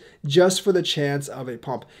tokens just for the chance of a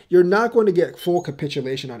pump. You're not going to get full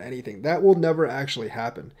capitulation on anything. That will never actually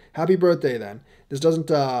happen. Happy birthday then. This doesn't,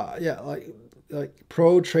 like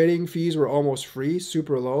pro trading fees were almost free,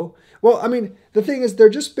 super low. Well, I mean, the thing is they're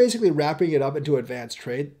just basically wrapping it up into advanced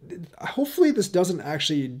trade. Hopefully this doesn't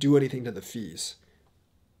actually do anything to the fees.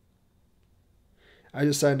 I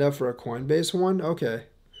just signed up for a Coinbase one. Okay.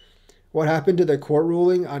 What happened to the court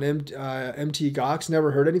ruling on MT Gox?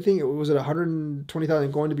 Never heard anything. It was at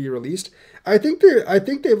 120,000 going to be released. I think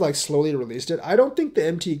they've like slowly released it. I don't think the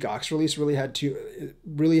MT Gox release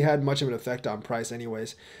really had much of an effect on price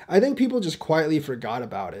anyways. I think people just quietly forgot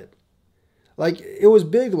about it. Like it was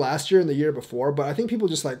big last year and the year before, but I think people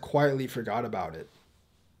just like quietly forgot about it.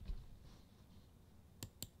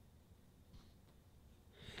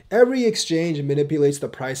 Every exchange manipulates the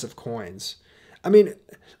price of coins. I mean,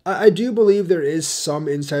 I do believe there is some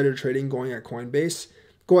insider trading going on at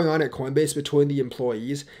Coinbase between the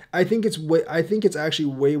employees. I think it's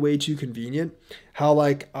actually way too convenient how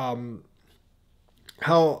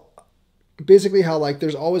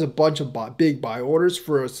there's always a bunch of big buy orders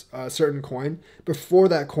for a certain coin before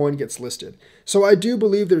that coin gets listed. So I do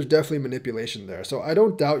believe there's definitely manipulation there. So I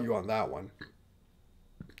don't doubt you on that one.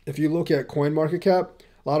 If you look at CoinMarketCap,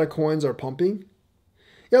 a lot of coins are pumping.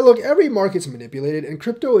 Yeah, look, every market's manipulated, and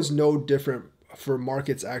crypto is no different for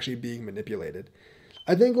markets actually being manipulated.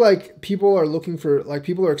 I think people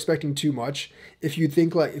are expecting too much if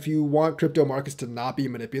you want crypto markets to not be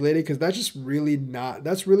manipulated, because that's really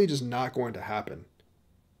just not going to happen.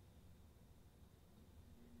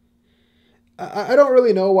 I don't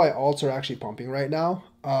really know why alts are actually pumping right now.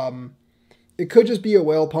 It could just be a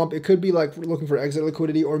whale pump. It could be like looking for exit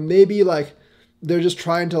liquidity, or maybe like they're just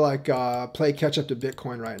trying to play catch up to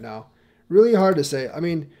Bitcoin right now. Really hard to say. I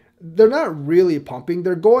mean, they're not really pumping.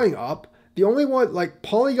 They're going up. The only one, like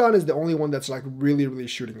Polygon is the only one that's like really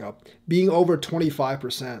shooting up, being over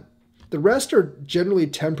 25%. The rest are generally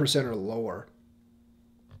 10% or lower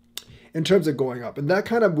in terms of going up. And that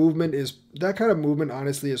kind of movement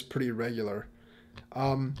honestly is pretty regular.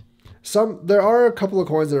 There are a couple of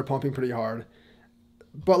coins that are pumping pretty hard.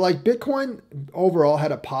 But like Bitcoin overall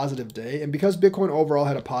had a positive day, and because Bitcoin overall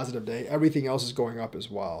had a positive day, everything else is going up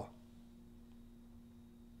as well.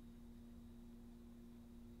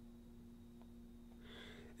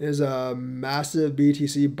 Is a massive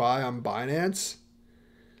BTC buy on Binance.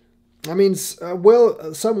 I mean,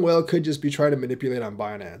 some whale could just be trying to manipulate on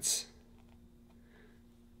Binance.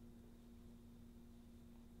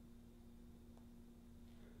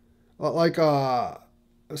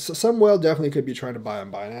 Some whale definitely could be trying to buy on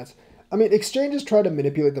Binance. I mean, exchanges try to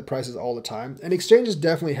manipulate the prices all the time, and exchanges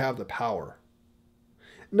definitely have the power.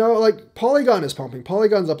 No, like Polygon is pumping.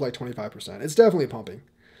 Polygon's up like 25%. It's definitely pumping.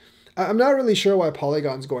 I'm not really sure why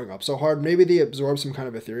Polygon's going up so hard. Maybe they absorb some kind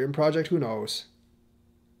of Ethereum project. Who knows?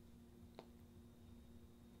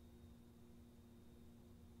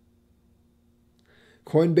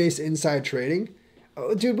 Coinbase inside trading.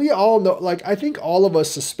 Dude, we all know, like, I think all of us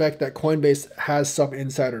suspect that Coinbase has some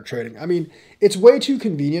insider trading. I mean, it's way too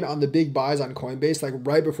convenient on the big buys on Coinbase, like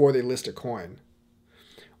right before they list a coin.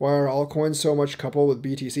 Why are altcoins so much coupled with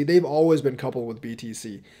BTC? They've always been coupled with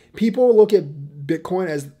BTC. People look at Bitcoin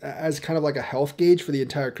as kind of like a health gauge for the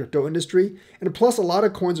entire crypto industry. And plus, a lot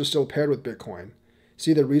of coins are still paired with Bitcoin.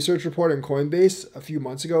 See the research report on Coinbase a few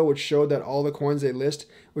months ago, which showed that all the coins they list,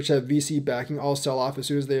 which have VC backing, all sell off as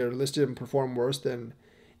soon as they are listed and perform worse than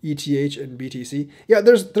ETH and BTC. Yeah,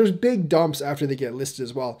 there's big dumps after they get listed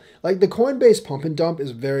as well. Like the Coinbase pump and dump is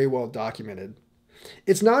very well documented.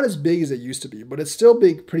 It's not as big as it used to be, but it's still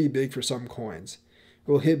pretty big for some coins.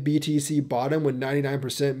 It will hit BTC bottom when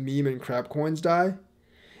 99% meme and crap coins die.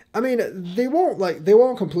 I mean, they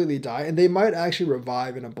won't completely die, and they might actually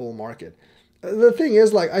revive in a bull market. The thing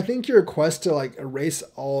is, like, I think your quest to like erase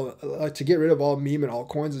all, to get rid of all meme and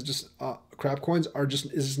altcoins is just crap coins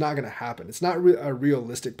is just not going to happen. It's not a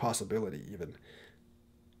realistic possibility even.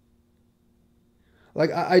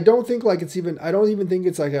 Like I don't think like it's even I don't even think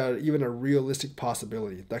it's like even a realistic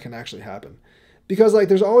possibility that can actually happen. Because like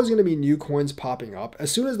there's always going to be new coins popping up.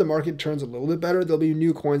 As soon as the market turns a little bit better, there'll be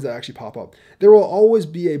new coins that actually pop up. There will always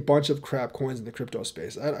be a bunch of crap coins in the crypto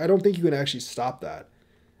space. I don't think you can actually stop that.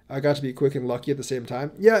 I got to be quick and lucky at the same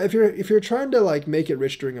time. Yeah, if you're trying to like make it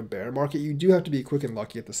rich during a bear market, you do have to be quick and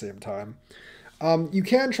lucky at the same time. You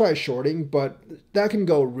can try shorting, but that can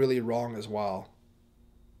go really wrong as well.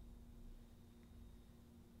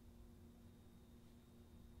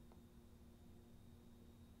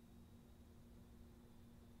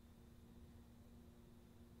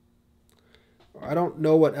 I don't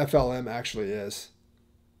know what FLM actually is.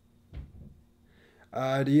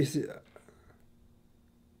 Do you see?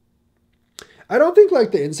 I don't think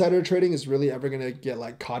like the insider trading is really ever gonna get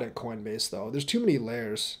like caught at Coinbase though. There's too many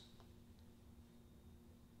layers.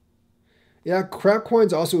 Yeah, crap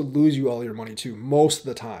coins also lose you all your money too, most of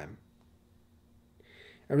the time.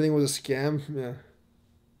 Everything was a scam. Yeah.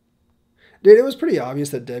 Dude, it was pretty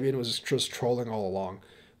obvious that Debian was just trolling all along.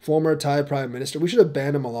 Former Thai Prime Minister, we should have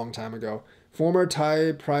banned him a long time ago. Former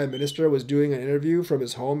Thai Prime Minister was doing an interview from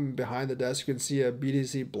his home. Behind the desk, you can see a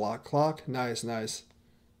BTC block clock. Nice, nice.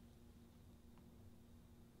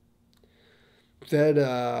 Fed,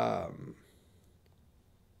 I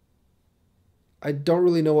don't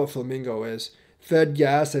really know what Flamingo is. Fed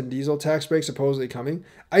gas and diesel tax break supposedly coming.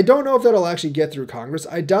 I don't know if that'll actually get through Congress.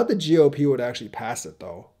 I doubt the GOP would actually pass it,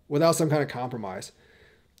 though, without some kind of compromise.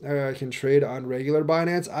 I can trade on regular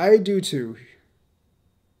Binance. I do, too.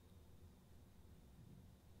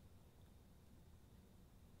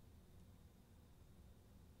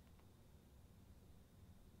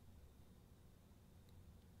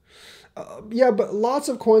 Yeah, but lots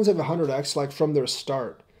of coins have 100x like from their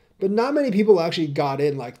start. But not many people actually got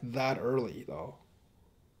in like that early, though.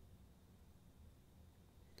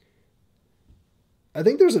 I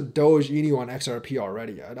think there's a Doge Inu on XRP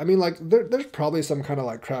already. I mean, like, there's probably some kind of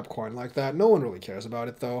like crap coin like that. No one really cares about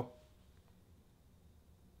it, though.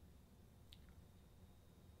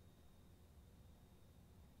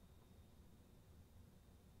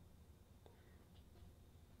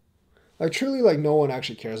 Like, truly, like, no one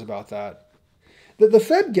actually cares about that. The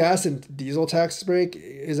Fed gas and diesel tax break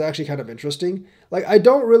is actually kind of interesting. Like, I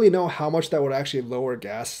don't really know how much that would actually lower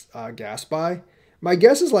gas by. My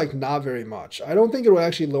guess is like not very much. I don't think it will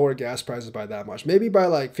actually lower gas prices by that much. Maybe by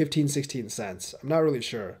like 15, 16 cents. I'm not really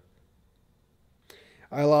sure.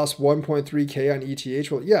 I lost 1.3K on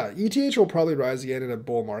ETH. Well, yeah, ETH will probably rise again in a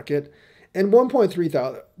bull market. And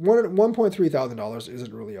 $1.3 thousand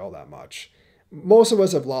isn't really all that much. Most of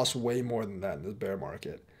us have lost way more than that in the bear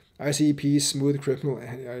market. ICP, smooth criminal,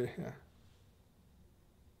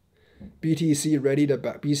 BCH ready to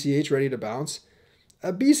bounce.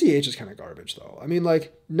 BCH is kind of garbage, though. I mean,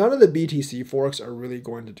 like, none of the BTC forks are really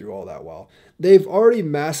going to do all that well. They've already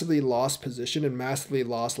massively lost position and massively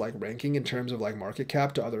lost, like, ranking in terms of, like, market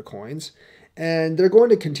cap to other coins. And they're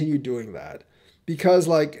going to continue doing that. Because,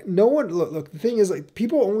 like, no one... Look, the thing is, like,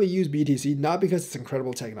 people only use BTC not because it's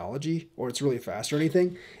incredible technology or it's really fast or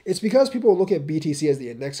anything. It's because people look at BTC as the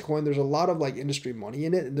index coin. There's a lot of, like, industry money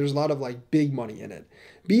in it, and there's a lot of, like, big money in it.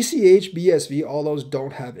 BCH, BSV, all those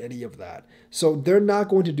don't have any of that. So they're not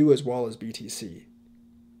going to do as well as BTC.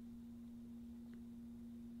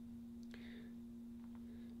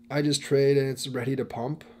 I just trade and it's ready to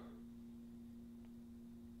pump.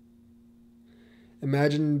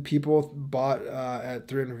 Imagine people bought at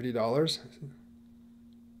 $350.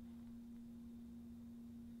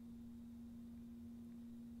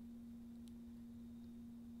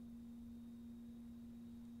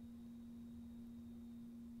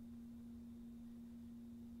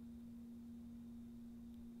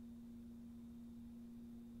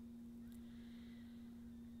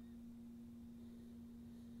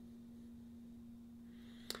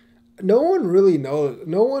 No one really knows.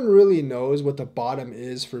 No one really knows what the bottom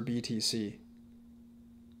is for BTC.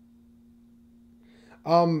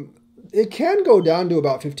 It can go down to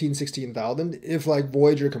about 15, 16,000 if like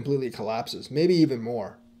Voyager completely collapses, maybe even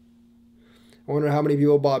more. I wonder how many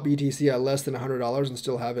people bought BTC at less than $100 and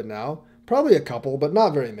still have it now. Probably a couple, but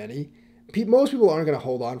not very many. Most people aren't going to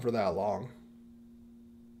hold on for that long.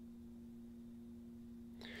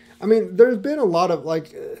 I mean, there's been a lot of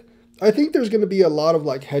like... I think there's going to be a lot of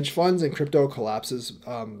like hedge funds and crypto collapses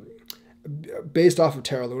based off of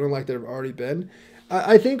Terra Luna, like there have already been.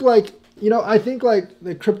 I think like, I think like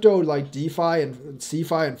the crypto like DeFi and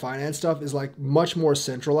CeFi and finance stuff is like much more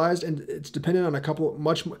centralized, and it's dependent on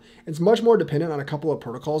it's much more dependent on a couple of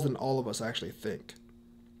protocols than all of us actually think.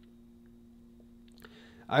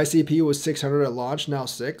 ICP was 600 at launch, now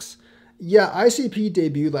 6. Yeah, ICP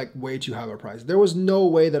debuted like way too high of a price. There was no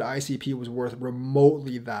way that ICP was worth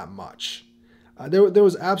remotely that much. There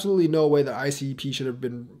was absolutely no way that ICP should have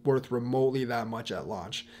been worth remotely that much at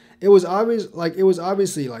launch. It was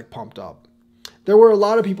obviously like pumped up. There were a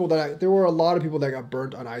lot of people that got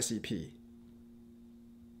burnt on ICP.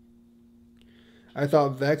 I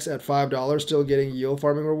thought Vex at $5 still getting yield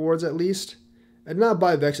farming rewards at least. I did not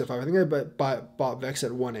buy Vex at 5. I think I bought Vex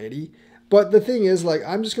at 180. But the thing is, like,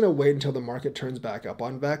 I'm just going to wait until the market turns back up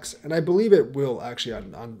on Vex. And I believe it will actually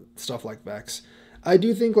on stuff like Vex. I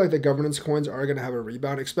do think like the governance coins are going to have a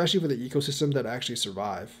rebound, especially for the ecosystem that actually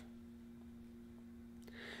survive.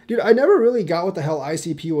 Dude, I never really got what the hell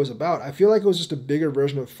ICP was about. I feel like it was just a bigger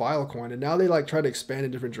version of Filecoin. And now they like try to expand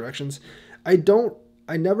in different directions. I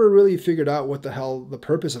never really figured out what the hell the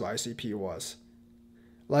purpose of ICP was.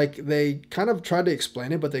 Like, they kind of tried to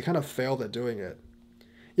explain it, but they kind of failed at doing it.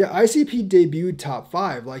 Yeah, ICP debuted top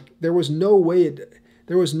 5. Like, there was no way that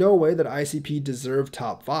ICP deserved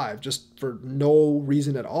top 5, just for no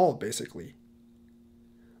reason at all, basically.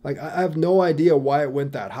 Like, I have no idea why it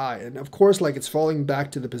went that high. And of course, like, it's falling back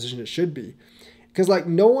to the position it should be. Because, like,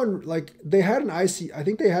 no one, like, they had I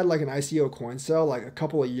think they had, like, an ICO coin sale, like, a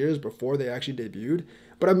couple of years before they actually debuted.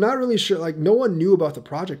 But I'm not really sure, like, no one knew about the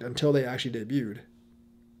project until they actually debuted.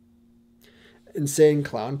 Insane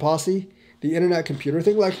Clown Posse, the internet computer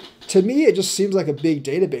thing, like, to me it just seems like a big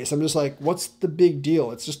database. I'm just like, what's the big deal?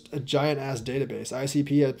 It's just a giant ass database.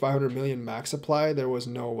 ICP had 500 million max supply. There was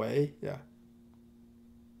no way. Yeah.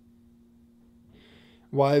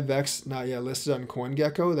 Why Vex not yet listed on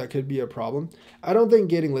CoinGecko? That could be a problem. I don't think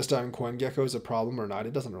getting listed on CoinGecko is a problem or not.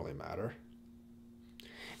 It doesn't really matter.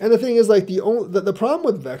 And the thing is, like, the problem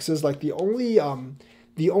with Vex is, like, the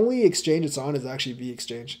only exchange it's on is actually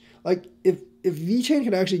VExchange. Like, if Vechain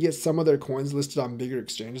could actually get some of their coins listed on bigger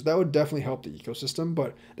exchanges, that would definitely help the ecosystem,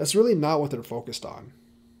 but that's really not what they're focused on.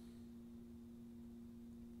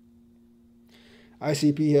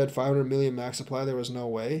 ICP had 500 million max supply. There was no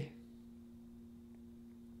way.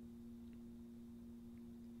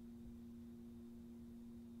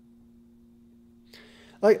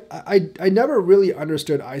 Like, I never really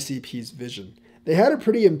understood ICP's vision. They had a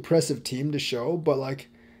pretty impressive team to show, but, like,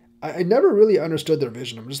 I never really understood their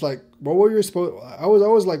vision. I'm just like, what were you supposed... I was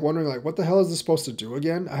always, like, wondering, like, what the hell is this supposed to do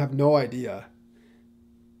again? I have no idea.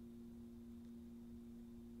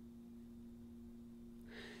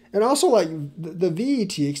 And also, like, the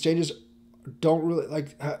VET exchanges don't really,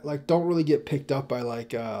 don't really get picked up by, like,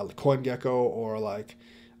 CoinGecko or, like,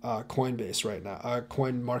 Coinbase right now.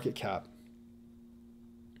 CoinMarketCap.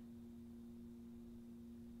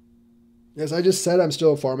 Yes, I just said I'm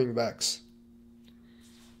still farming Vex.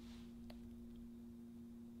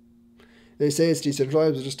 They say it's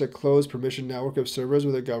decentralized, it's just a closed permission network of servers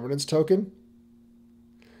with a governance token.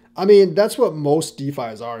 I mean, that's what most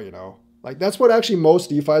DeFis are, you know. Like, that's what actually most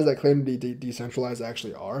DeFis that claim to be decentralized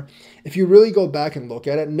actually are. If you really go back and look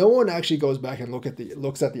at it, no one actually goes back and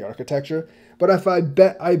looks at the architecture. But if I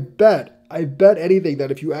bet anything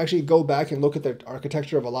that if you actually go back and look at the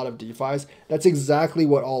architecture of a lot of DeFis, that's exactly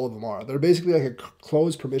what all of them are. They're basically like a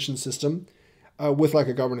closed permission system with like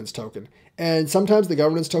a governance token. And sometimes the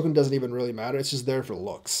governance token doesn't even really matter. It's just there for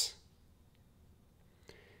looks.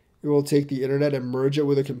 It will take the internet and merge it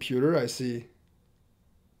with a computer. I see.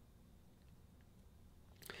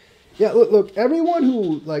 Yeah, look, everyone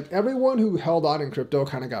who held on in crypto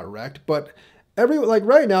kind of got wrecked, but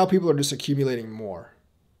right now people are just accumulating more.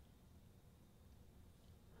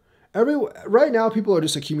 Right now people are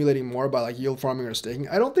just accumulating more by like yield farming or staking.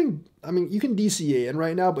 I mean, you can DCA in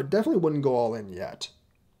right now, but definitely wouldn't go all in yet.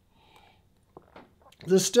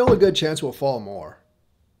 There's still a good chance we'll fall more.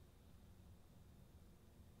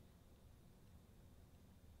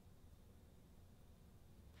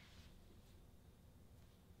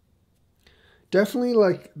 Definitely,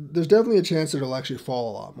 like, there's definitely a chance that it'll actually fall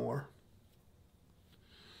a lot more.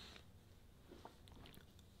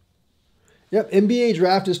 Yep, NBA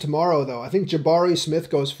draft is tomorrow, though. I think Jabari Smith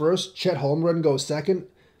goes first, Chet Holmgren goes second,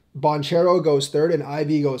 Bonchero goes third, and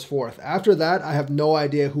Ivy goes fourth. After that, I have no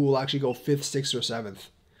idea who will actually go fifth, sixth, or seventh.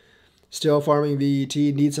 Still farming VET,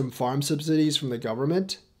 need some farm subsidies from the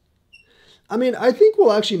government. I mean, I think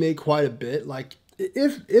we'll actually make quite a bit. Like,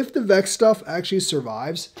 if the Vex stuff actually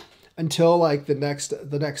survives until like the next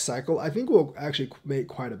cycle, I think we'll actually make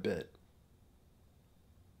quite a bit.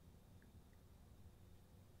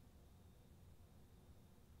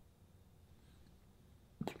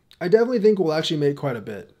 I definitely think we'll actually make quite a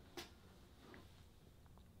bit.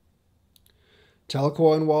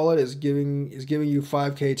 Telecoin wallet is giving you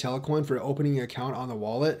 5K Telecoin for opening an account on the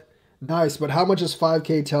wallet. Nice, but how much is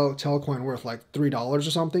 5K Telcoin worth? Like $3 or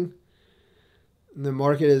something? And the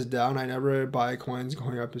market is down. I never buy coins.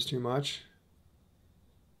 Going up is too much.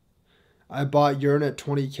 I bought yuan at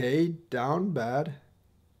 20K. Down, bad.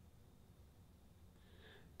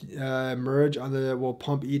 Merge on the will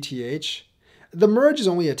pump ETH. The merge is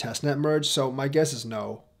only a testnet merge, so my guess is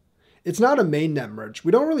no. It's not a mainnet merge.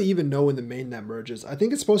 We don't really even know when the mainnet merge is. I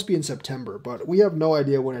think it's supposed to be in September, but we have no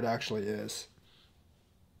idea when it actually is.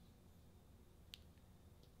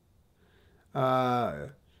 I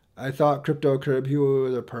thought Crypto Crib he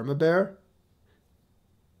was a perma bear.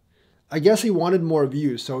 I guess he wanted more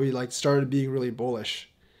views, so he like started being really bullish.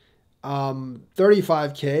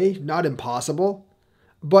 35K, not impossible.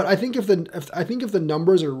 But I think if the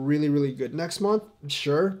numbers are really, really good next month,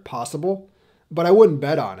 sure, possible. But I wouldn't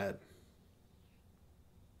bet on it.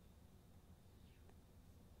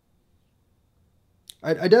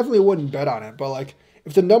 I definitely wouldn't bet on it. But like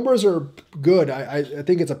if the numbers are good, I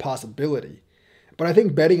think it's a possibility. But I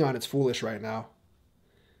think betting on it's foolish right now.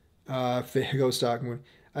 Go stock moon.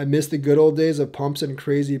 I miss the good old days of pumps and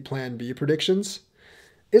crazy Plan B predictions.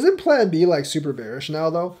 Isn't Plan B like super bearish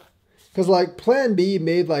now though? Because like Plan B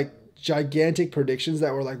made like gigantic predictions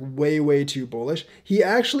that were like way, way too bullish. He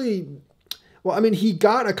actually, well, I mean, he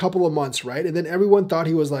got a couple of months right, and then everyone thought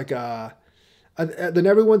he was like then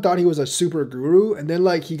everyone thought he was a super guru, and then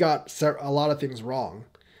like he got a lot of things wrong.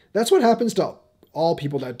 That's what happens to all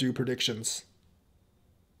people that do predictions.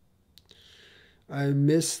 I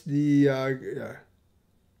miss the.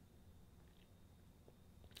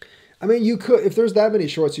 I mean, you could if there's that many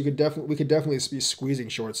shorts, we could definitely be squeezing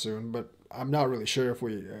shorts soon, but I'm not really sure if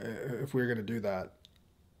we're gonna do that.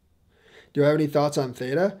 Do I have any thoughts on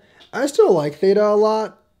Theta? I still like Theta a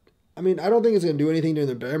lot. I mean, I don't think it's gonna do anything during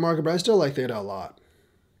the bear market, but I still like Theta a lot.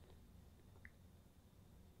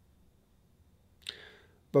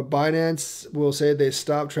 But Binance will say they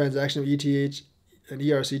stopped transaction of ETH and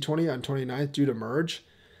ERC20 on 29th due to merge.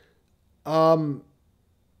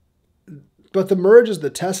 But the merge is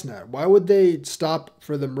the testnet. Why would they stop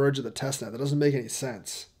for the merge of the testnet? That doesn't make any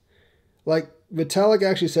sense. Like Vitalik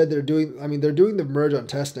actually said they're doing the merge on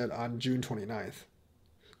testnet on June 29th.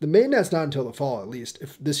 The mainnet's not until the fall at least,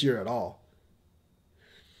 if this year at all.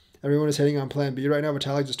 Everyone is hitting on Plan B right now.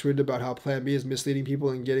 Vitalik just tweeted about how Plan B is misleading people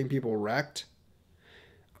and getting people wrecked.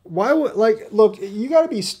 Why would look, you got to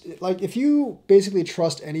be like if you basically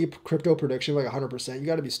trust any crypto prediction like 100%, you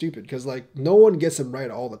got to be stupid because like no one gets them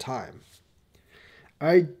right all the time.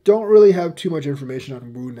 I don't really have too much information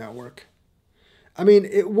on Wu Network. I mean,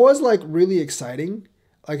 it was like really exciting,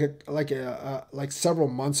 like several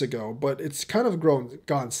months ago, but it's kind of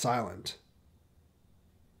gone silent.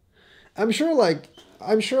 I'm sure like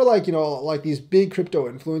like these big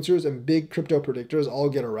crypto influencers and big crypto predictors all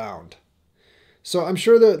get around. So I'm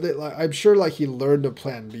sure that he learned a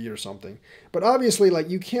Plan B or something. But obviously, like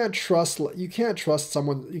you can't trust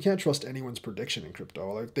anyone's prediction in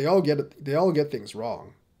crypto. Like they all get things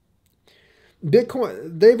wrong.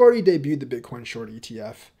 Bitcoin, they've already debuted the Bitcoin short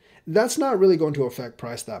ETF. That's not really going to affect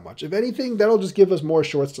price that much. If anything, that'll just give us more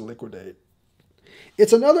shorts to liquidate.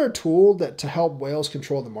 It's another tool to help whales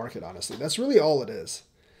control the market, honestly. That's really all it is.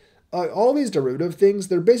 All these derivative things,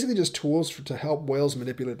 they're basically just tools to help whales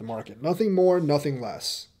manipulate the market. Nothing more, nothing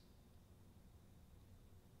less.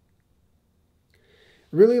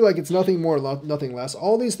 Really, like it's nothing more, nothing less.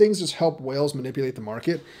 All these things just help whales manipulate the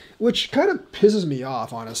market, which kind of pisses me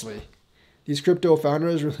off, honestly. These crypto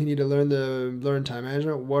founders really need to learn time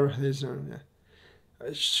management. What are they doing?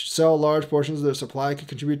 Sell large portions of their supply could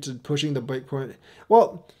contribute to pushing the Bitcoin.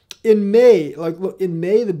 Well, in May,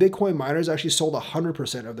 the Bitcoin miners actually sold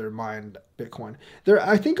 100% of their mined Bitcoin.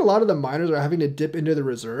 I think a lot of the miners are having to dip into the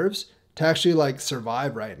reserves to actually like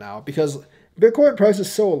survive right now because Bitcoin price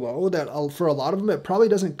is so low that for a lot of them, it probably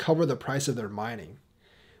doesn't cover the price of their mining.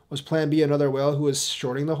 Was Plan B another whale who was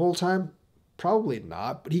shorting the whole time? Probably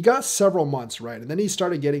not, but he got several months right, and then he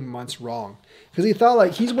started getting months wrong because he thought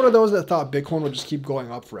like he's one of those that thought Bitcoin would just keep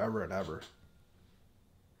going up forever and ever.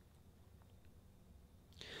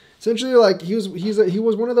 Essentially, like he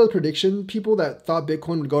was one of those prediction people that thought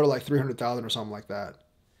Bitcoin would go to like 300,000 or something like that.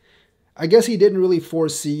 I guess he didn't really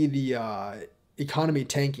foresee the economy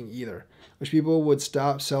tanking either, which people would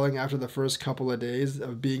stop selling after the first couple of days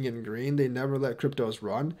of being in green. They never let cryptos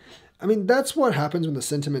run. I mean, that's what happens when the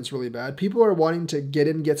sentiment's really bad. People are wanting to get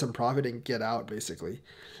in, get some profit, and get out, basically.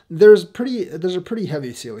 There's a pretty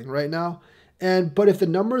heavy ceiling right now, but if the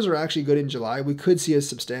numbers are actually good in July, we could see a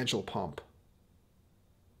substantial pump.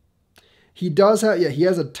 He has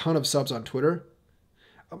a ton of subs on Twitter.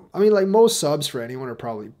 I mean, like most subs for anyone are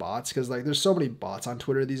probably bots because like there's so many bots on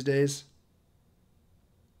Twitter these days.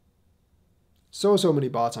 So many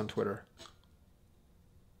bots on Twitter.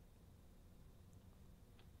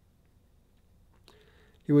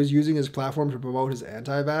 He was using his platform to promote his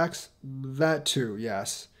anti-vax. That too,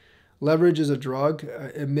 yes. Leverage is a drug.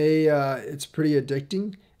 It's pretty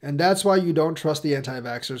addicting, and that's why you don't trust the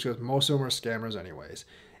anti-vaxxers, because most of them are scammers anyways.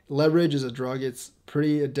 Leverage is a drug. It's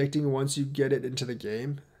pretty addicting once you get it into the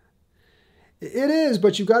game. It is,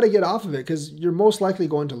 but you got to get off of it because you're most likely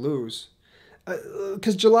going to lose.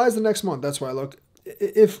 Because July is the next month. That's why I look.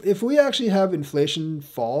 If we actually have inflation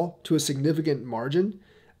fall to a significant margin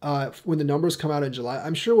when the numbers come out in July,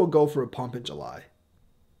 I'm sure we'll go for a pump in July.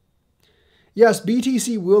 Yes,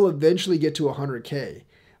 BTC will eventually get to 100K.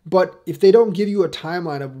 But if they don't give you a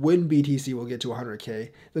timeline of when BTC will get to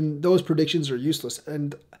 100K, then those predictions are useless.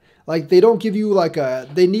 And like they don't give you like a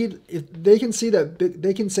if they can see that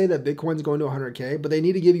they can say that Bitcoin's going to 100K, but they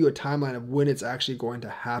need to give you a timeline of when it's actually going to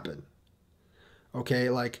happen. Okay,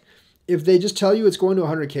 like if they just tell you it's going to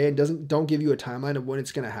 100K and don't give you a timeline of when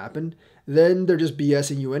it's going to happen, then they're just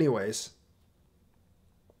BSing you anyways.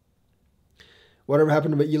 Whatever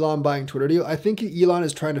happened to Elon buying Twitter deal? I think Elon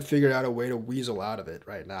is trying to figure out a way to weasel out of it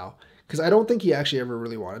right now. Because I don't think he actually ever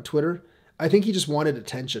really wanted Twitter. I think he just wanted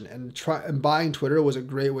attention, and buying Twitter was a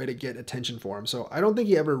great way to get attention for him. So I don't think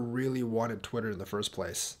he ever really wanted Twitter in the first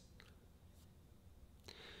place.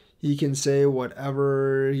 He can say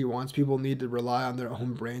whatever he wants. People need to rely on their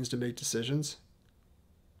own brains to make decisions.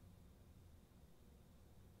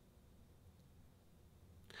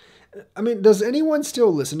 I mean, does anyone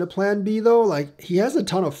still listen to Plan B though? Like, he has a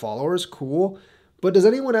ton of followers, cool. But does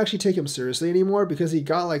anyone actually take him seriously anymore? Because he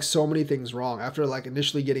got like so many things wrong after like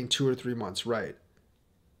initially getting 2 or 3 months right.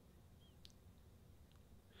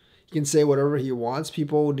 He can say whatever he wants.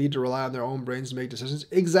 People need to rely on their own brains to make decisions.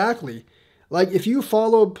 Exactly. Like if you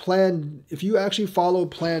actually follow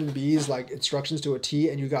Plan B's like instructions to a T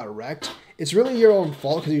and you got wrecked, it's really your own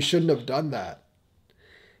fault because you shouldn't have done that.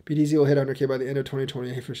 BTC will hit 100K by the end of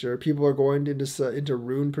 2028 for sure. People are going into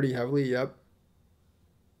Rune pretty heavily. Yep.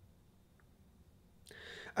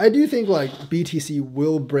 I do think like BTC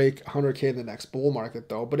will break 100K in the next bull market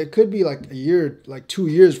though, but it could be like a year, like 2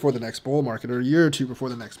 years before the next bull market, or a year or two before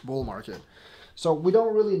the next bull market. So we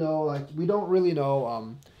don't really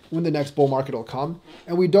know. When the next bull market will come,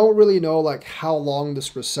 and we don't really know like how long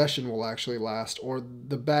this recession will actually last, or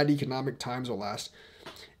the bad economic times will last.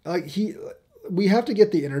 We have to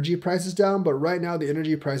get the energy prices down, but right now the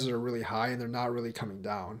energy prices are really high and they're not really coming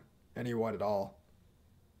down anywhat at all.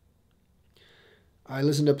 I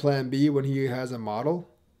listen to Plan B when he has a model.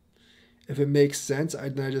 If it makes sense, I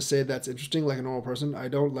just say that's interesting like a normal person. I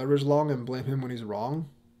don't leverage long and blame him when he's wrong.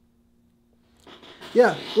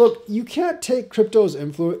 Yeah, look, you can't take crypto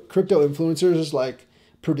influencers like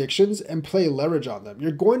predictions and play leverage on them.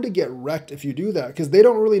 You're going to get wrecked if you do that because they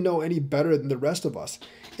don't really know any better than the rest of us.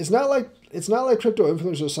 It's not like crypto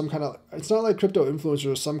influencers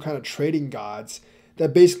are some kind of trading gods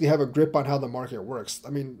that basically have a grip on how the market works.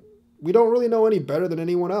 I mean, we don't really know any better than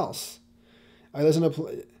anyone else.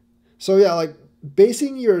 So yeah, like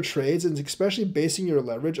basing your trades and especially basing your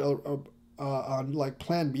leverage on like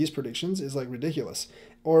Plan B's predictions is like ridiculous,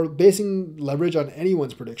 or basing leverage on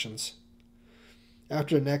anyone's predictions.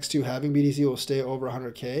 After next to having BTC will stay over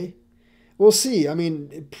 100K. We'll see. I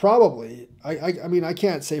mean, probably. I mean, I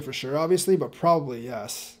can't say for sure, obviously, but probably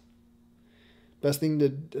yes. Best thing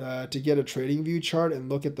to get a trading view chart and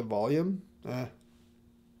look at the volume.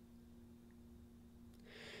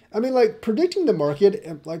 I mean, like predicting the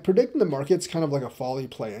market's kind of like a folly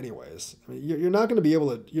play, anyways. I mean, you're not going to be able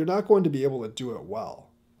to do it well.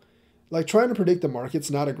 Like trying to predict the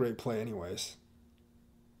market's not a great play, anyways.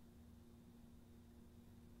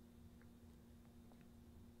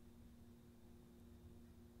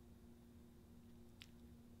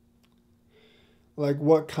 Like,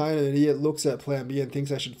 what kind of idiot looks at Plan B and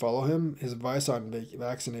thinks I should follow him? His advice on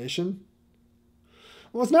vaccination?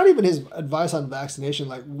 Well, it's not even his advice on vaccination.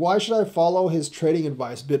 Like, why should I follow his trading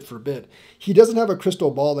advice bit for bit? He doesn't have a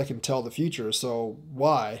crystal ball that can tell the future, so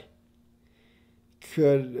why?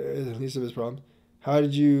 Could, at least of his problem. How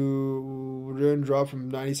did you drop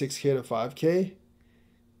from 96K to 5K?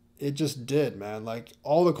 It just did, man. Like,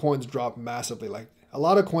 all the coins dropped massively. Like, a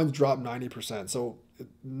lot of coins dropped 90%, so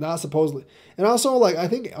not supposedly. And also, like, I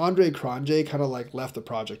think Andre Cronje kind of like left the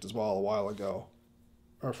project as well a while ago,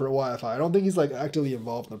 or for YFI. I don't think he's like actively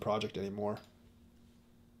involved in the project anymore.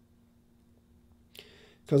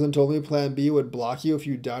 Cousin told me Plan B would block you if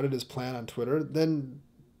you doubted his plan on Twitter. Then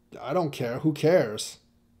I don't care. Who cares?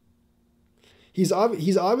 He's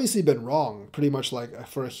obviously been wrong pretty much like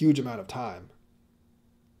for a huge amount of time.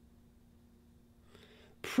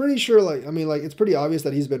 Pretty sure, like, I mean, like, it's pretty obvious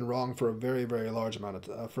that he's been wrong for a very, very large amount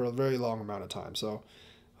of, for a very long amount of time. So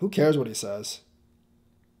who cares what he says?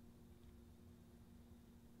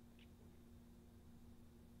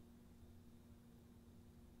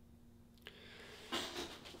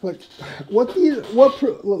 Like, what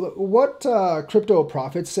crypto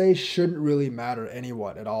profits say shouldn't really matter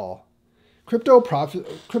anyone at all. Crypto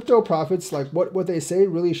profits, like what they say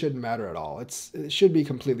really shouldn't matter at all. It should be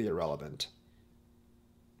completely irrelevant.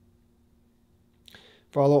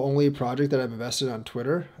 Follow only project that I've invested on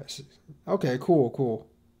Twitter. I see. Okay, cool, cool.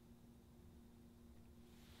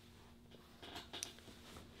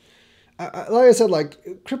 Like I said,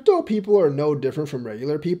 like crypto people are no different from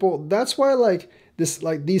regular people. That's why like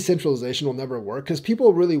decentralization will never work because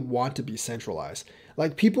people really want to be centralized.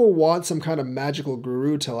 Like people want some kind of magical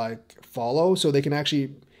guru to like follow so they can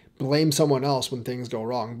actually blame someone else when things go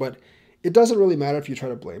wrong. But it doesn't really matter if you try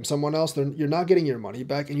to blame someone else. You're not getting your money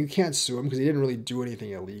back, and you can't sue him because he didn't really do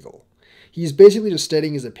anything illegal. He's basically just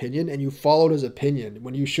stating his opinion, and you followed his opinion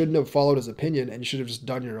when you shouldn't have followed his opinion, and you should have just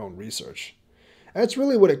done your own research. That's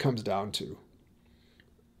really what it comes down to.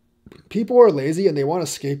 People are lazy and they want a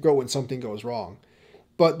scapegoat when something goes wrong.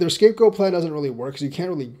 But their scapegoat plan doesn't really work because you can't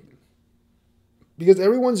really, because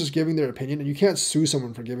everyone's just giving their opinion and you can't sue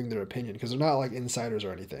someone for giving their opinion because they're not like insiders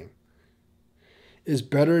or anything. Is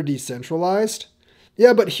better decentralized?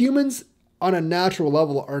 Yeah, but humans on a natural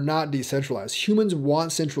level are not decentralized. Humans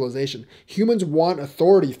want centralization. Humans want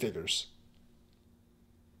authority figures.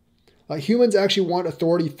 Like humans actually want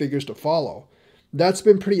authority figures to follow. That's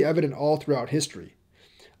been pretty evident all throughout history.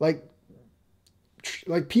 Like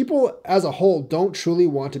like people as a whole don't truly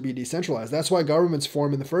want to be decentralized. That's why governments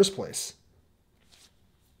form in the first place.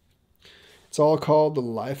 It's all called the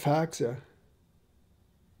life hacks. Yeah.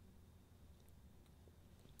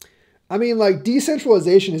 I mean, like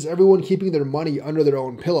decentralization is everyone keeping their money under their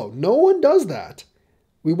own pillow. No one does that.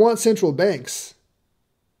 We want central banks.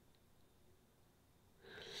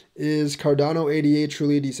 Is Cardano 88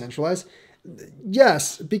 truly decentralized?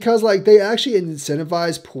 Yes, because like they actually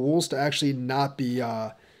incentivize pools to actually not be.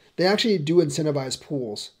 They actually do incentivize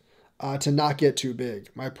pools to not get too big.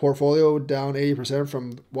 My portfolio down 80%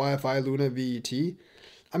 from YFI Luna VET.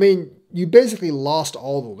 I mean, you basically lost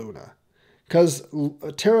all the Luna because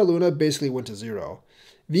Terra Luna basically went to zero.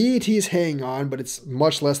 VET's hanging on, but it's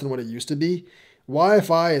much less than what it used to be.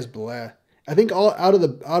 YFI is bleh. I think all out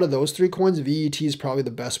of those three coins, VET is probably the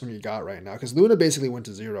best one you got right now because Luna basically went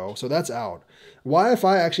to zero, so that's out.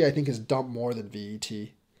 YFI actually I think has dumped more than VET.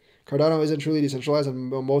 Cardano isn't truly decentralized, and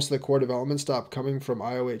most of the core development stopped coming from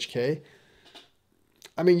IOHK.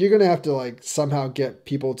 I mean, you're gonna have to like somehow get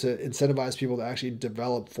people to incentivize people to actually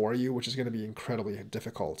develop for you, which is going to be incredibly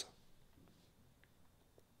difficult.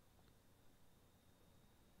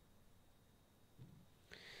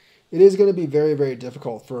 It is going to be very, very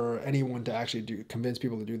difficult for anyone to actually convince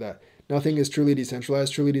people to do that. Nothing is truly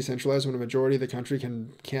decentralized. Truly decentralized when a majority of the country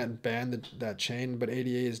can't ban that chain, but ADA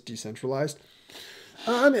is decentralized.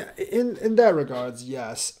 I mean, in that regards,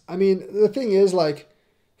 yes. I mean, the thing is, like,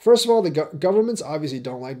 first of all, the governments obviously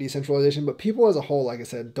don't like decentralization, but people as a whole, like I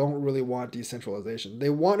said, don't really want decentralization. They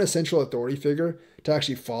want a central authority figure to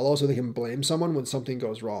actually follow so they can blame someone when something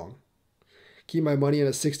goes wrong. Keep my money in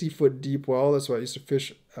a 60-foot deep well. That's what I used to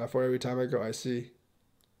fish for every time I go. I see.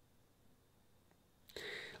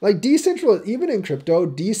 Like even in crypto,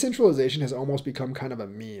 decentralization has almost become kind of a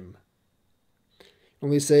meme.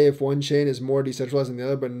 Only say if one chain is more decentralized than the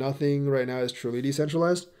other, but nothing right now is truly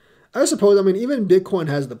decentralized. I suppose, I mean, even Bitcoin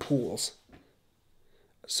has the pools.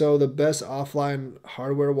 So the best offline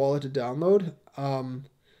hardware wallet to download,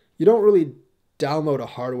 you don't really download a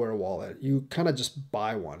hardware wallet. You kind of just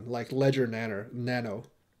buy one, like Ledger Nano.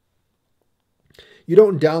 You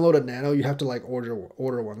don't download a Nano. You have to like order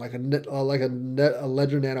one, like a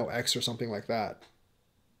Ledger Nano X or something like that.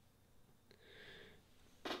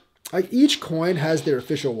 Like each coin has their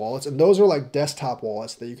official wallets, and those are like desktop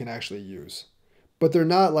wallets that you can actually use. But they're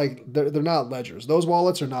not like they're not ledgers. Those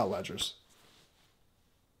wallets are not ledgers.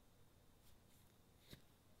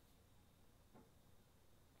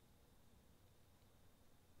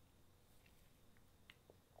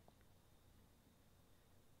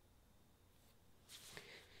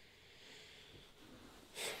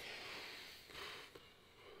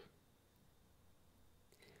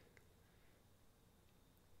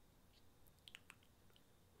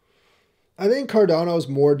 I think Cardano is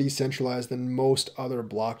more decentralized than most other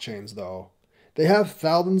blockchains, though. They have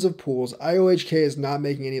thousands of pools. IOHK is not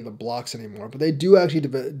making any of the blocks anymore, but they do actually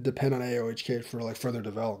depend on IOHK for like further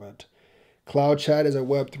development. Cloud Chat is a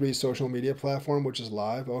Web3 social media platform which is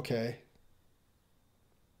live. Okay.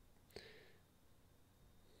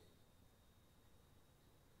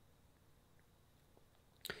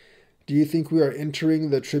 Do you think we are entering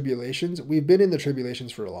the tribulations? We've been in the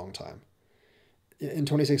tribulations for a long time. In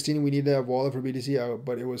 2016, we needed to have wallet for BTC,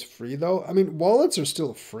 but it was free though. I mean, wallets are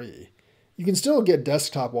still free. You can still get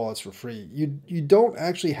desktop wallets for free. You don't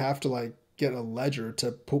actually have to like get a ledger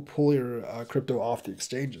to pull your crypto off the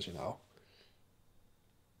exchanges, you know.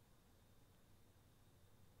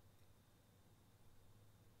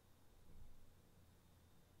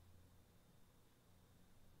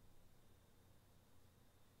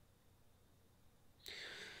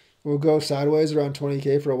 We'll go sideways around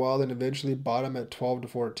 20K for a while, then eventually bottom at 12 to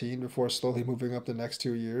 14 before slowly moving up the next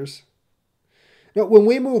 2 years. No, when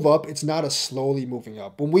we move up, it's not a slowly moving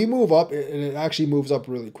up. When we move up, it actually moves up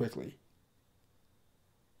really quickly.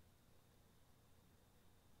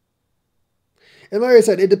 And like I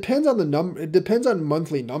said, it depends on the number. It depends on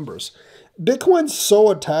monthly numbers. Bitcoin's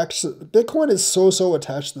so attached. Bitcoin is so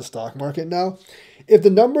attached to the stock market now. If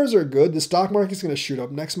the numbers are good, the stock market's going to shoot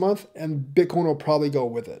up next month, and Bitcoin will probably go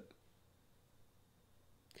with it.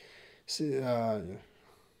 See, yeah.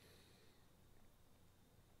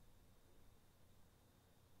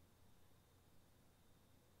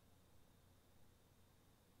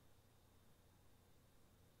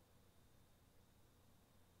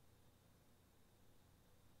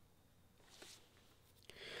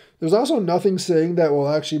 There's also nothing saying that will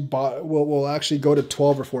actually go to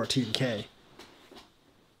 12 or 14K.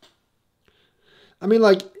 I mean,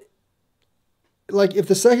 like if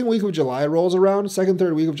the second week of July rolls around, second,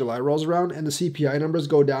 third week of July rolls around, and the CPI numbers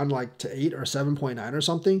go down like to 8 or 7.9 or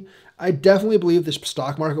something, I definitely believe the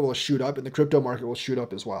stock market will shoot up and the crypto market will shoot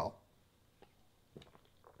up as well.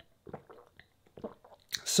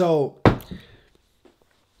 So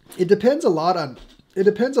it depends a lot on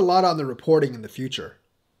the reporting in the future.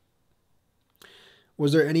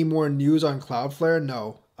 Was there any more news on Cloudflare?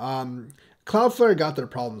 No. Cloudflare got their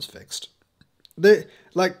problems fixed. The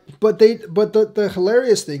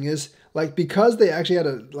hilarious thing is, like, because they actually had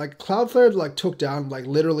Cloudflare like took down like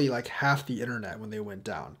literally like half the internet when they went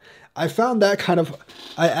down. I actually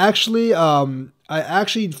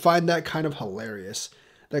find that kind of hilarious.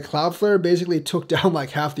 That Cloudflare basically took down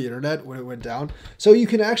like half the internet when it went down. So you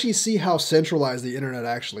can actually see how centralized the internet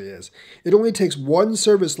actually is. It only takes one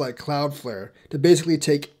service like Cloudflare to basically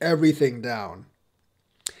take everything down.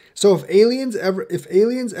 So if aliens ever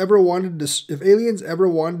wanted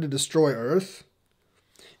to destroy Earth,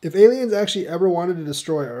 if aliens actually ever wanted to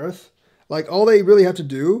destroy Earth, like all they really have to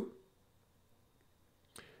do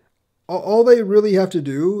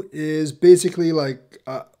is basically like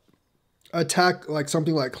attack like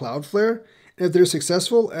something like Cloudflare. And if they're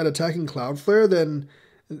successful at attacking Cloudflare, then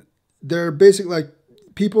they're basically like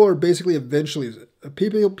people are basically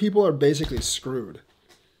screwed.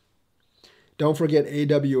 Don't forget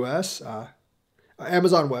AWS,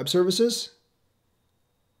 Amazon Web Services.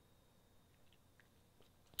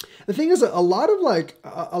 The thing is, a lot of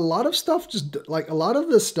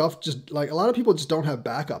people just don't have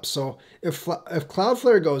backups. So if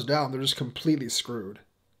Cloudflare goes down, they're just completely screwed.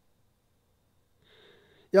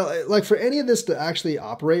 Yeah, like for any of this to actually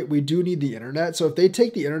operate, we do need the internet. So if they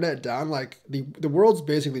take the internet down, like the world's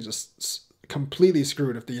basically just completely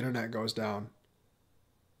screwed if the internet goes down.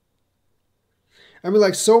 I mean,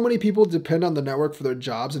 like so many people depend on the network for their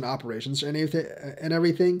jobs and operations and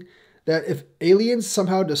everything that if aliens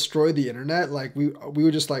somehow destroy the internet, like we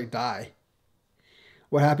would just like die.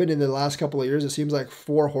 What happened in the last couple of years? It seems like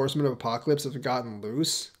 4 horsemen of apocalypse have gotten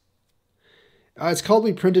loose. It's called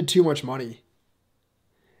we printed too much money.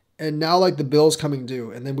 And now like the bill's coming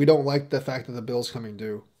due, and then we don't like the fact that the bill's coming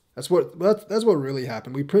due. That's what really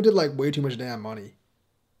happened. We printed like way too much damn money.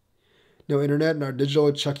 No internet and our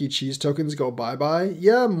digital Chuck E. Cheese tokens go bye-bye?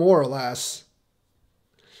 Yeah, more or less.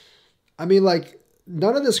 I mean, like,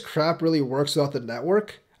 none of this crap really works without the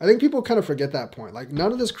network. I think people kind of forget that point. Like,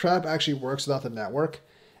 none of this crap actually works without the network.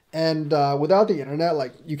 And without the internet,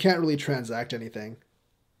 like, you can't really transact anything.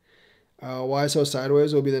 Why so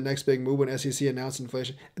sideways will be the next big move when SEC announced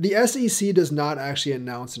inflation. The SEC does not actually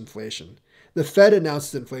announce inflation. The Fed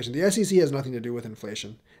announces inflation. The SEC has nothing to do with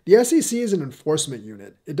inflation. The SEC is an enforcement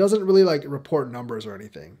unit. It doesn't really like report numbers or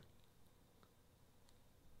anything.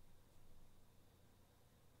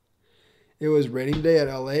 It was raining day at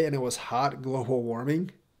LA and it was hot, global warming.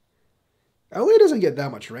 LA doesn't get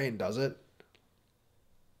that much rain, does it?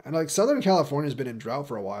 And like Southern California has been in drought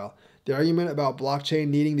for a while. The argument about blockchain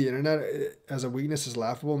needing the internet as a weakness is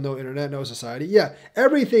laughable. No internet, no society. Yeah,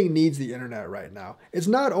 everything needs the internet right now. It's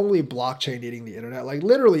not only blockchain needing the internet. Like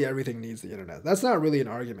literally everything needs the internet. That's not really an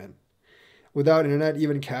argument. Without internet,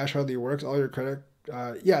 even cash hardly works. All your credit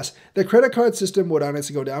Yes, the credit card system would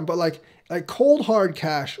honestly go down, but like cold hard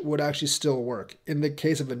cash would actually still work in the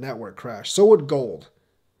case of a network crash. So would gold,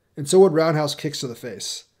 and so would roundhouse kicks to the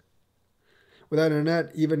face. Without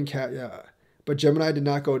internet, even cat, yeah. But Gemini did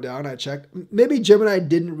not go down. I checked. Maybe Gemini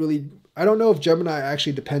didn't really. I don't know if Gemini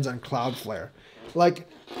actually depends on Cloudflare. Like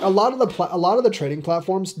a lot of the trading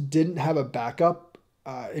platforms didn't have a backup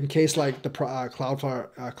in case like the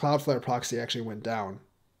Cloudflare proxy actually went down.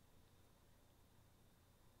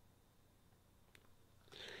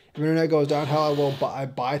 If internet goes down, how I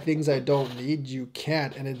buy things I don't need? You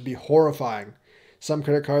can't, and it'd be horrifying. Some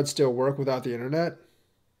credit cards still work without the internet.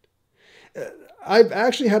 I've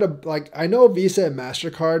actually had I know Visa and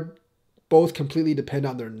MasterCard both completely depend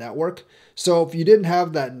on their network. So if you didn't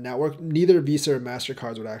have that network, neither Visa or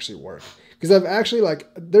MasterCards would actually work. Because I've actually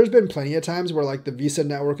there's been plenty of times where like the Visa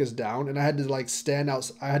network is down and I had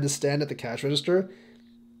to I had to stand at the cash register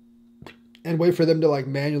and wait for them to like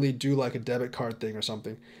manually do like a debit card thing or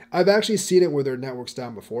something. I've actually seen it where their network's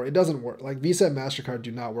down before. It doesn't work. Like Visa and MasterCard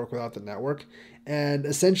do not work without the network. And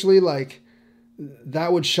essentially like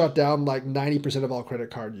that would shut down like 90% of all credit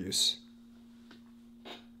card use.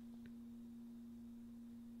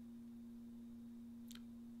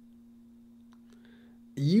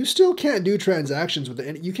 You still can't do transactions with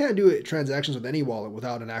you can't do transactions with any wallet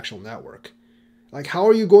without an actual network. Like how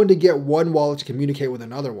are you going to get one wallet to communicate with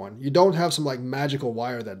another one? You don't have some like magical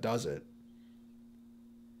wire that does it.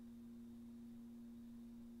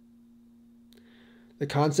 The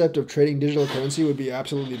concept of trading digital currency would be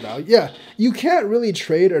absolutely valuable. Yeah, you can't really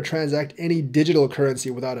trade or transact any digital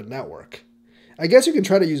currency without a network. I guess you can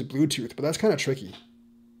try to use Bluetooth, but that's kind of tricky.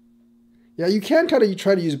 Yeah, you can kind of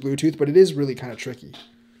try to use Bluetooth, but it is really kind of tricky.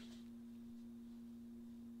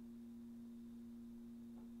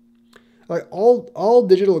 Like all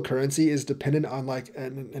digital currency is dependent on like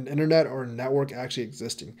an internet or a network actually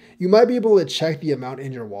existing. You might be able to check the amount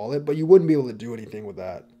in your wallet, but you wouldn't be able to do anything with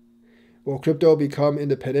that. Will crypto become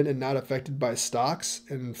independent and not affected by stocks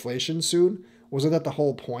and inflation soon? Wasn't that the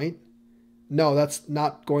whole point? No, that's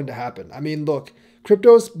not going to happen. I mean, look,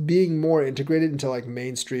 crypto's being more integrated into like the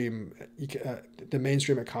mainstream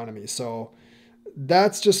economy. So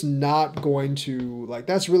that's just not going to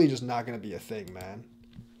that's really just not going to be a thing, man.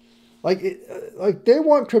 Like they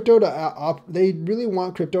want crypto to they really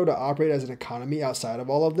want crypto to operate as an economy outside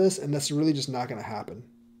of all of this, and that's really just not going to happen.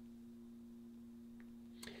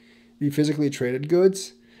 Be physically traded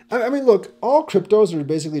goods. I mean, look, all cryptos are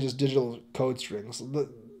basically just digital code strings.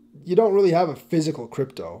 You don't really have a physical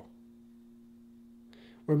crypto.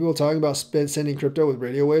 Were people talking about sending crypto with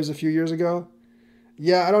radio waves a few years ago?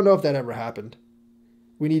 Yeah, I don't know if that ever happened.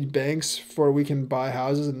 We need banks for we can buy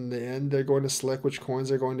houses, and in the end, they're going to select which coins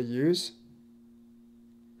they're going to use.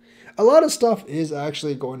 A lot of stuff is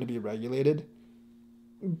actually going to be regulated,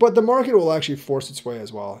 but the market will actually force its way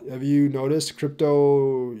as well. Have you noticed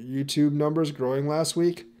crypto YouTube numbers growing last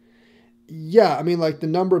week? Yeah, I mean, like the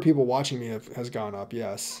number of people watching me has gone up,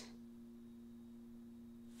 yes.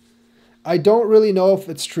 I don't really know if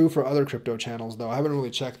it's true for other crypto channels, though. I haven't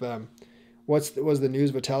really checked them. Was the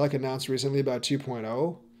news Vitalik announced recently about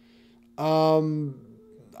 2.0?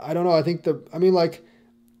 I don't know.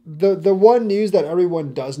 The one news that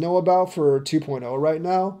everyone does know about for 2.0 right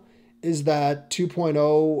now is that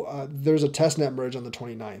 2.0, there's a testnet merge on the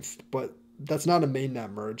 29th, but that's not a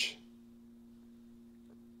mainnet merge.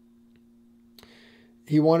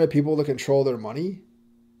 He wanted people to control their money.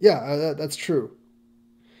 Yeah, that's true.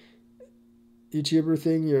 YouTuber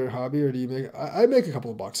thing your hobby, or do you make? I make a couple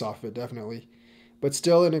of bucks off of it, definitely. But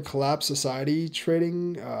still in a collapsed society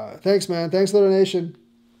trading. Thanks, man. Thanks for the donation.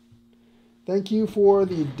 Thank you for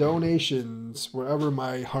the donations, wherever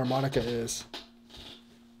my harmonica is.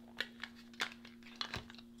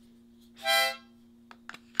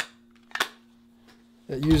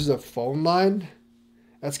 It uses a phone line.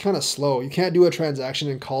 That's kind of slow. You can't do a transaction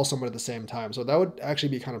and call someone at the same time. So that would actually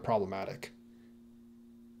be kind of problematic.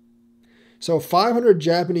 So 500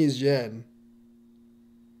 Japanese yen.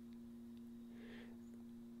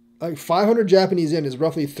 Like 500 Japanese yen is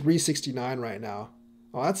roughly 369 right now.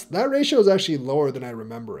 Oh, that ratio is actually lower than I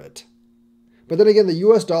remember it. But then again, the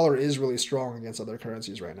US dollar is really strong against other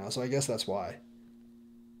currencies right now. So I guess that's why.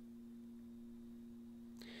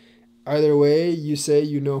 Either way, you say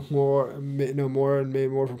you know more and made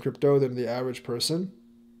more from crypto than the average person.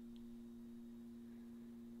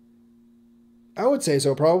 I would say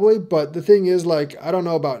so, probably. But the thing is, like, I don't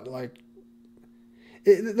know about, like...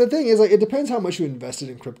 the thing is, like, it depends how much you invested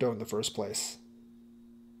in crypto in the first place.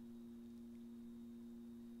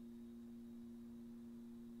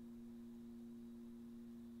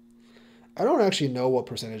 I don't actually know what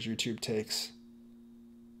percentage YouTube takes.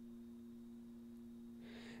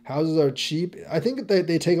 Houses are cheap. I think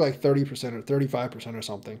they take like 30% or 35% or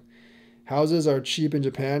something. Houses are cheap in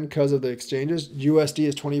Japan because of the exchanges. USD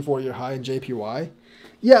is 24-year high in JPY.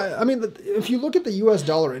 Yeah, I mean, if you look at the US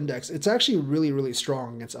dollar index, it's actually really, really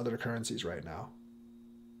strong against other currencies right now.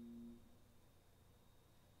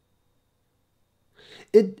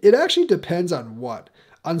 It actually depends on what.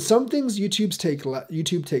 On some things, YouTube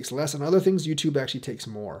takes less. On other things, YouTube actually takes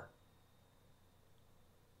more.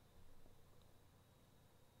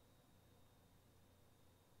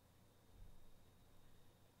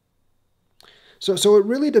 So it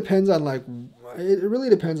really depends on it really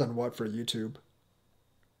depends on what for YouTube.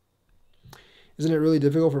 Isn't it really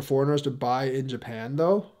difficult for foreigners to buy in Japan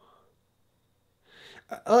though?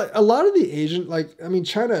 A lot of the Asian, I mean,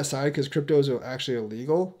 China aside, because crypto is actually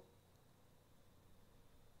illegal.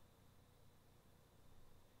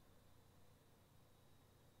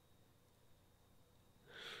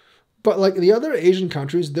 But like the other Asian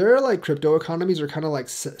countries, their like crypto economies are kind of like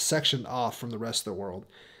sectioned off from the rest of the world.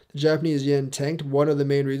 The Japanese yen tanked. One of the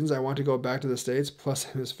main reasons I want to go back to the States, plus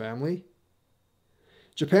his family.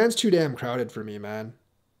 Japan's too damn crowded for me, man.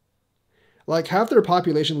 Like half their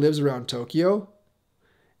population lives around Tokyo,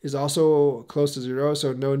 is also close to zero,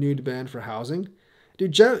 so no new demand for housing.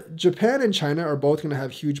 Dude, Japan and China are both going to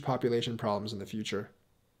have huge population problems in the future.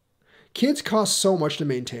 Kids cost so much to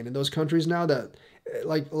maintain in those countries now that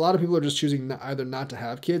like a lot of people are just choosing either not to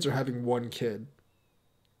have kids or having one kid.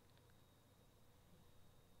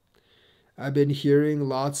 I've been hearing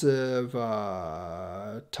lots of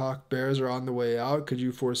talk bears are on the way out. Could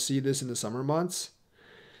you foresee this in the summer months?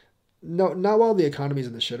 No, not while the economy's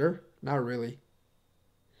in the shitter. Not really.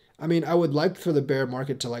 I mean, I would like for the bear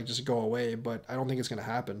market to like just go away, but I don't think it's going to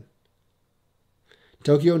happen.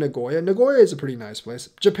 Tokyo, Nagoya. Nagoya is a pretty nice place.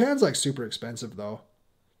 Japan's like super expensive though.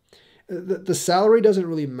 The salary doesn't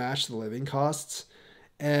really match the living costs.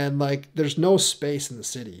 And like there's no space in the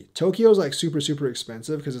city. Tokyo's like super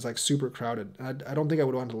expensive because it's like super crowded. I don't think I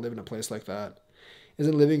would want to live in a place like that.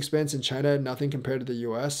 Isn't living expense in China nothing compared to the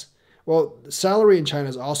US? Well, salary in China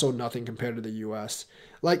is also nothing compared to the US.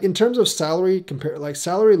 Like in terms of salary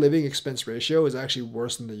living expense ratio is actually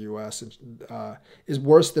worse than the US and is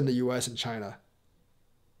worse than the US and China.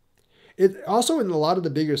 It also in a lot of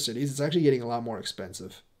the bigger cities, it's actually getting a lot more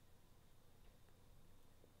expensive.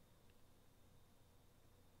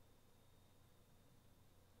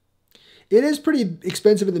 It is pretty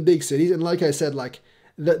expensive in the big cities, and like I said, like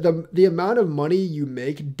the amount of money you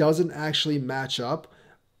make doesn't actually match up.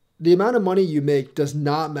 The amount of money you make does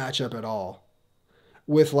not match up at all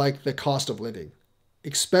with like the cost of living,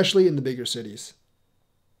 especially in the bigger cities.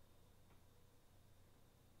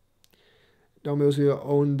 Don't most people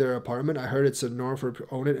own their apartment? I heard it's a norm for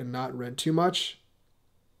own it and not rent too much.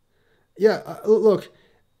 Yeah, look,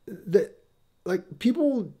 the like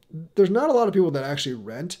people there's not a lot of people that actually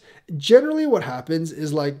rent. Generally what happens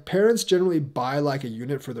is like parents generally buy like a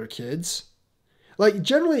unit for their kids. Like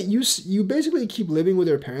generally you basically keep living with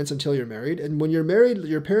your parents until you're married, and when you're married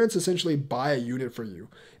your parents essentially buy a unit for you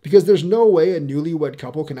because there's no way a newlywed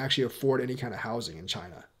couple can actually afford any kind of housing in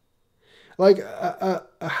China. Like a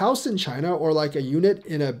house in China or like a unit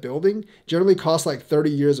in a building generally costs like 30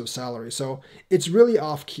 years of salary. So it's really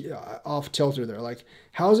off tilter there. Like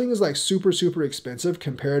housing is like super expensive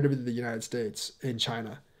compared to the United States in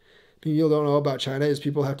China. People don't know about China is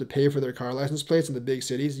people have to pay for their car license plates in the big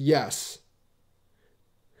cities. Yes.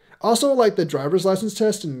 Also, like the driver's license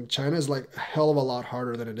test in China is like a hell of a lot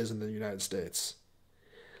harder than it is in the United States.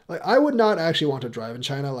 Like I would not actually want to drive in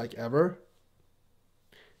China like ever.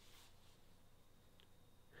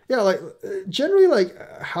 Yeah, like generally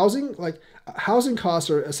housing costs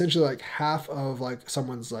are essentially like half of like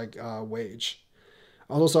someone's like wage.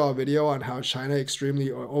 I also saw a video on how China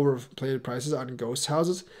extremely overplayed prices on ghost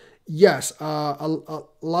houses. Yes, a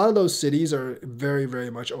lot of those cities are very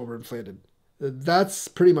much overinflated. That's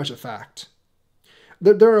pretty much a fact.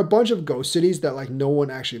 There are a bunch of ghost cities that like no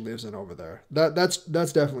one actually lives in over there. That's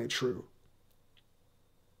definitely true.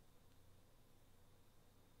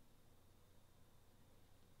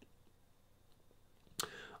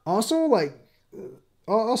 Also, like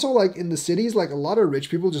in the cities, like a lot of rich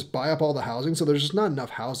people just buy up all the housing, so there's just not enough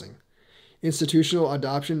housing. Institutional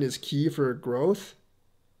adoption is key for growth.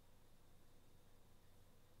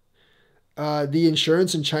 The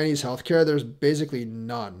insurance in Chinese healthcare, there's basically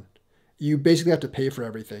none. You basically have to pay for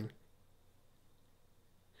everything.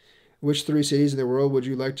 Which three cities in the world would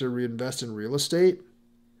you like to reinvest in real estate?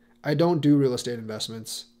 I don't do real estate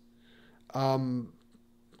investments. Um,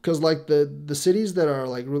 because like the cities that are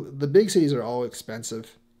like the big cities are all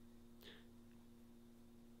expensive.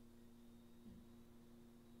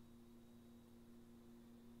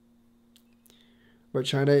 but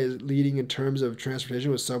China is leading in terms of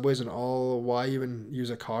transportation with subways and all. Why even use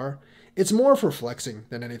a car? It's more for flexing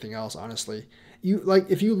than anything else, honestly. You like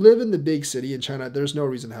if you live in the big city in China, there's no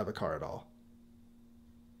reason to have a car at all.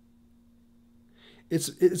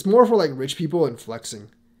 It's more for like rich people and flexing.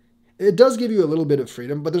 It does give you a little bit of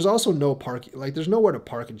freedom, but there's also no park. Like there's nowhere to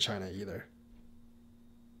park in China either.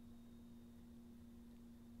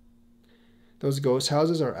 Those ghost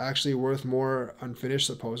houses are actually worth more unfinished,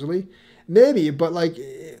 supposedly. Maybe, but like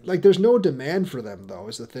there's no demand for them though,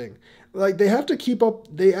 is the thing. Like they have to keep up.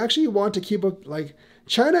 They actually want to keep up. Like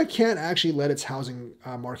China can't actually let its housing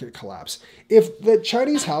market collapse. If the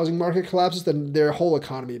Chinese housing market collapses, then their whole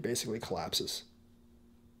economy basically collapses.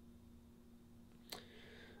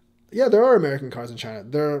 Yeah, there are American cars in China.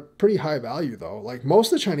 They're pretty high value though. Like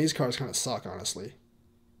most of the Chinese cars kind of suck, honestly.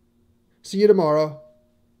 See you tomorrow.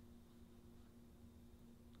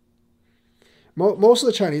 Most of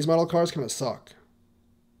the Chinese model cars kind of suck.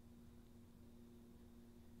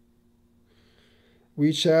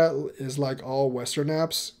 WeChat is like all Western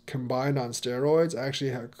apps combined on steroids.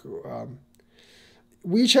 Actually,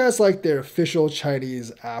 WeChat's like their official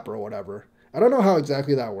Chinese app or whatever. I don't know how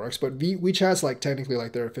exactly that works, but WeChat's like technically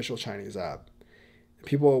like their official Chinese app.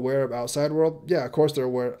 People aware of outside world? Yeah, of course they're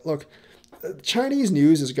aware. Look, Chinese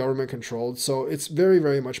news is government controlled, so it's very,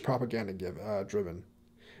 very much propaganda driven.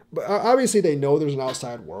 But obviously they know there's an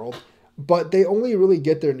outside world, but they only really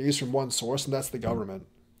get their news from one source, and that's the government.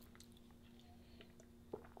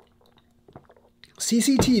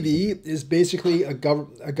 CCTV is basically a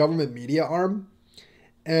government media arm,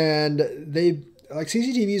 and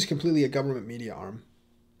CCTV is completely a government media arm.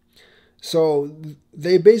 So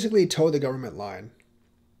they basically toe the government line.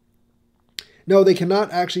 No, they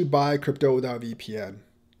cannot actually buy crypto without VPN.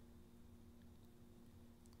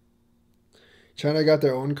 China got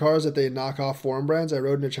their own cars that they knock off foreign brands. I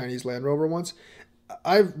rode in a Chinese Land Rover once.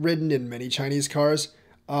 I've ridden in many Chinese cars.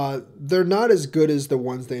 They're not as good as the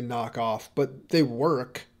ones they knock off, but they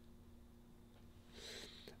work.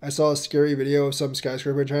 I saw a scary video of some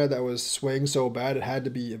skyscraper in China that was swaying so bad it had to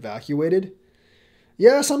be evacuated.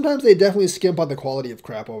 Yeah, sometimes they definitely skimp on the quality of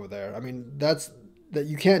crap over there. I mean, that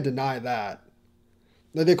you can't deny that.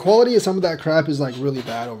 The quality of some of that crap is like really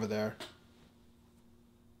bad over there.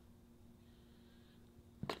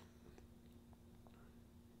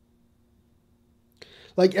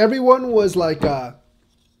 Like everyone was like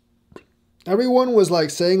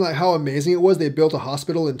saying like how amazing it was they built a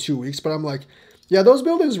hospital in 2 weeks, but I'm like, yeah, those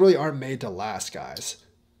buildings really aren't made to last, guys.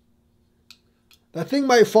 That thing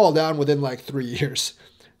might fall down within like 3 years.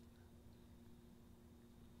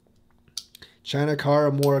 China car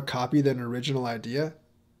a more copy than original idea?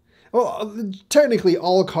 Well, technically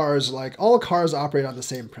all cars operate on the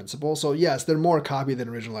same principle. So yes, they're more copy than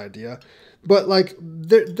original idea. But like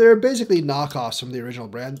they're basically knockoffs from the original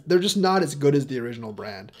brand. They're just not as good as the original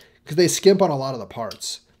brand because they skimp on a lot of the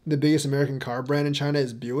parts. The biggest American car brand in China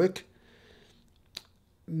is Buick.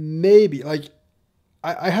 Maybe like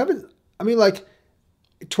I haven't. I mean like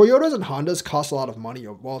Toyotas and Hondas cost a lot of money.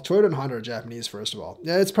 Well, Toyota and Honda are Japanese, first of all.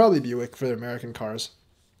 Yeah, it's probably Buick for the American cars.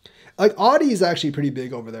 Like Audi is actually pretty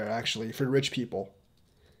big over there, actually, for rich people.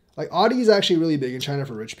 Like Audi is actually really big in China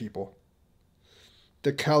for rich people.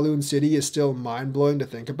 The Kowloon City is still mind-blowing to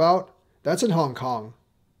think about. That's in Hong Kong.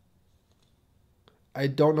 I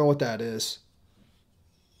don't know what that is.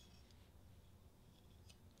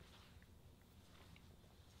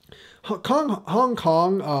 Hong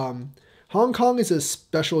Kong is a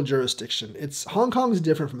special jurisdiction. Hong Kong is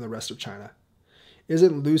different from the rest of China.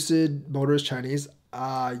 Isn't Lucid Motors Chinese?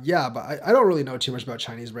 Yeah, but I don't really know too much about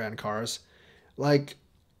Chinese brand cars. Like,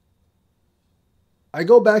 I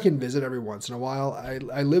go back and visit every once in a while.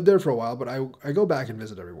 I lived there for a while, but I go back and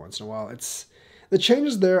visit every once in a while. The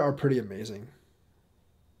changes there are pretty amazing.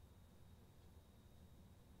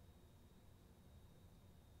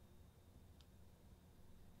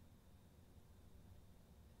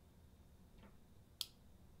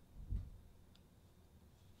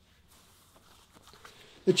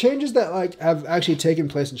 The changes that like have actually taken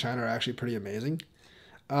place in China are actually pretty amazing.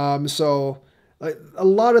 So like a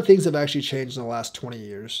lot of things have actually changed in the last 20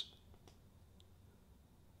 years.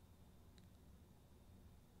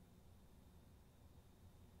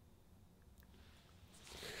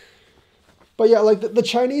 But yeah, like the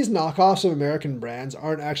Chinese knockoffs of American brands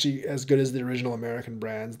aren't actually as good as the original American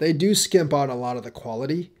brands. They do skimp on a lot of the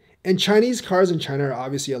quality. And Chinese cars in China are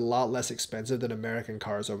obviously a lot less expensive than American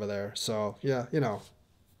cars over there. So yeah, you know.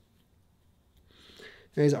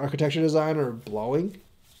 And his architecture design are blowing.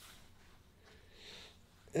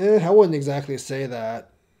 I wouldn't exactly say that.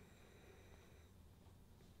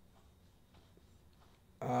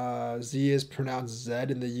 Z is pronounced Z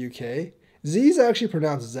in the UK. Z is actually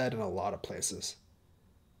pronounced Z in a lot of places.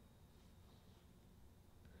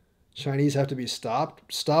 Chinese have to be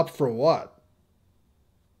stopped. Stopped for what?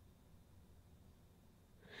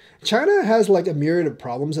 China has like a myriad of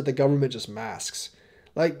problems that the government just masks.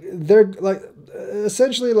 Like they're like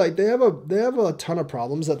essentially like they have a ton of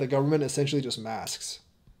problems that the government essentially just masks.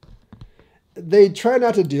 They try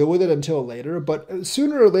not to deal with it until later, but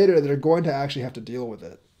sooner or later they're going to actually have to deal with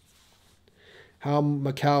it. How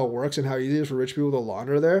Macau works and how easy it is for rich people to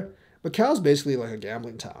launder there. Macau's basically like a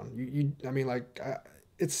gambling town. I mean, like,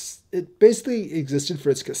 it basically existed for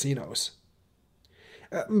its casinos.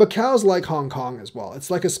 Macau's like Hong Kong as well.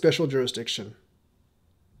 It's like a special jurisdiction.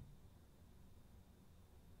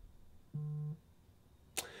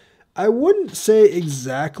 I wouldn't say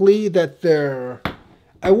exactly that they're.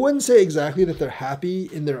 I wouldn't say exactly that they're happy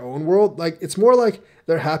in their own world. Like it's more like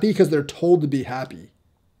they're happy because they're told to be happy.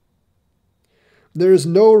 There is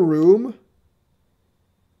no room.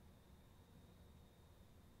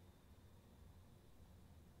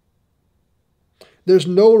 There's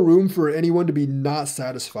no room for anyone to be not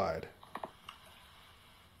satisfied.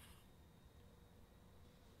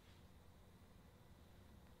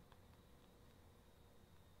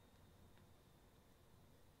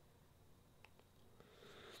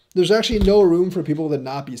 There's actually no room for people to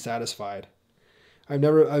not be satisfied. I've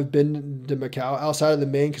been to Macau. Outside of the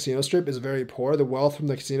main casino strip is very poor. The wealth from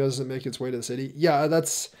the casinos doesn't make its way to the city. Yeah,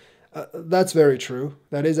 that's very true.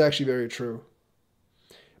 That is actually very true.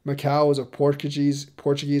 Macau was a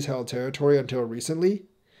Portuguese held territory until recently.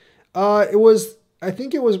 I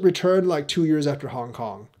think it was returned like 2 years after Hong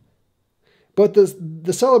Kong. But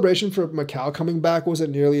the celebration for Macau coming back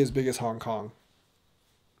wasn't nearly as big as Hong Kong.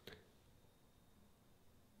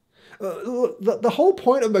 The whole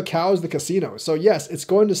point of Macau is the casino. So yes, it's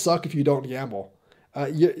going to suck if you don't gamble.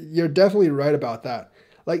 You're definitely right about that.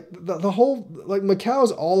 Like the whole like Macau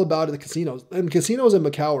is all about the casinos, and casinos in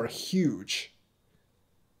Macau are huge.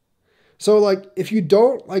 So like if you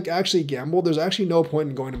don't like actually gamble, there's actually no point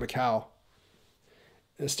in going to Macau.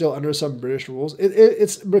 It's still under some British rules.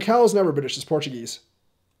 It's Macau is never British. It's Portuguese.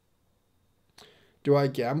 Do I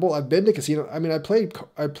gamble? I've been to casino. I mean, I play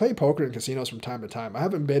poker in casinos from time to time. I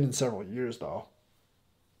haven't been in several years though.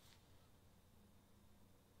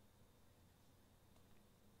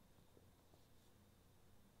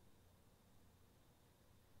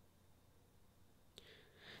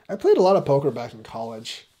 I played a lot of poker back in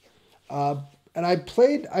college. Uh, and I've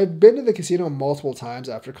been to the casino multiple times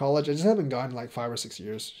after college. I just haven't gone in like 5 or 6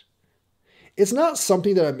 years. It's not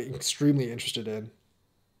something that I'm extremely interested in.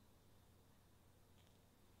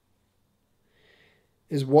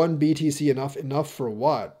 Is one BTC enough for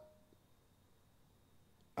what?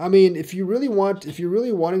 I mean, if you're really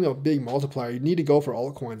wanting a big multiplier, you need to go for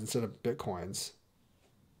altcoins instead of bitcoins.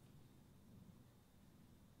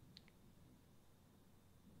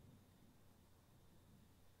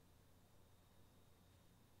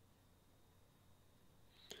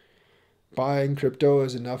 Buying crypto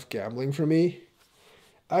is enough gambling for me.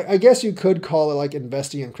 I guess you could call it like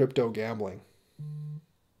investing in crypto gambling.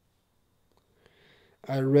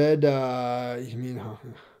 I read, you mean,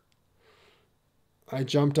 I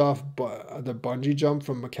jumped off the bungee jump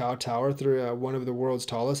from Macau Tower through one of the world's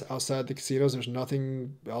tallest outside the casinos. There's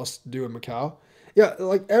nothing else to do in Macau. Yeah,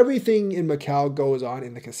 like everything in Macau goes on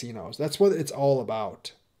in the casinos. That's what it's all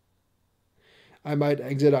about. I might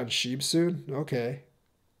exit on sheep soon. Okay.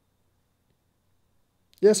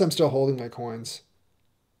 Yes, I'm still holding my coins.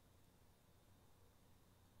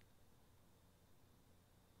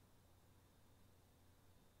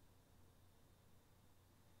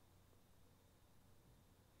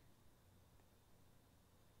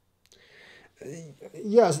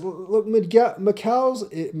 Yes, look,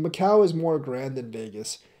 Macau is more grand than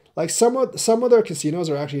Vegas. Like some of their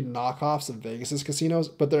casinos are actually knockoffs of Vegas's casinos,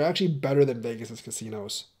 but they're actually better than Vegas's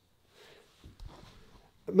casinos.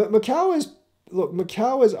 Macau is look,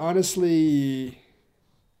 Macau is honestly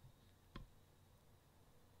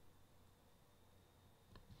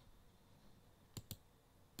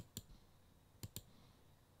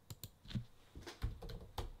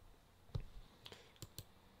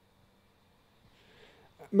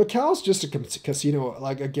Macau's just a casino,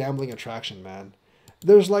 like a gambling attraction, man.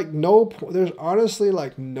 There's honestly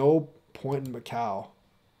like no point in Macau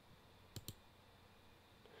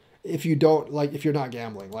if you're not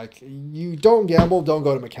gambling. Like you don't gamble, don't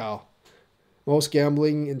go to Macau. Most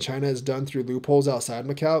gambling in China is done through loopholes outside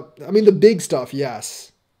Macau. I mean the big stuff,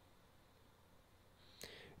 yes.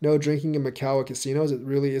 No drinking in Macau at casinos. It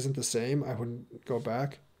really isn't the same. I wouldn't go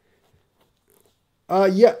back.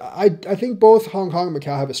 Yeah, I think both Hong Kong and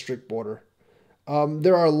Macau have a strict border.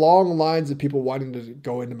 There are long lines of people wanting to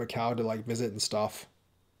go into Macau to like visit and stuff.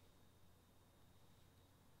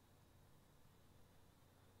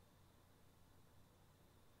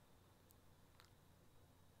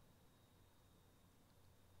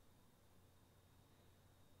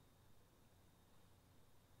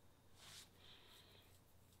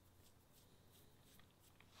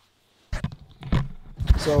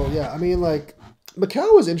 So yeah, I mean like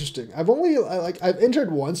Macau was interesting. I've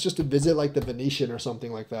entered once just to visit like the Venetian or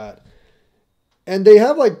something like that. And they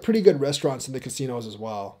have like pretty good restaurants in the casinos as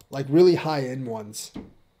well, like really high end ones.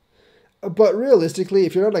 But realistically,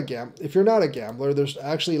 if you're not a gambler, there's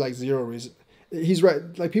actually like zero reason. He's right.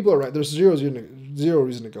 Like people are right. There's zero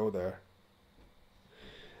reason to go there.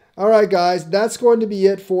 All right, guys, that's going to be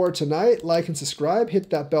it for tonight. Like and subscribe.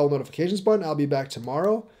 Hit that bell notifications button. I'll be back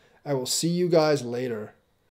tomorrow. I will see you guys later.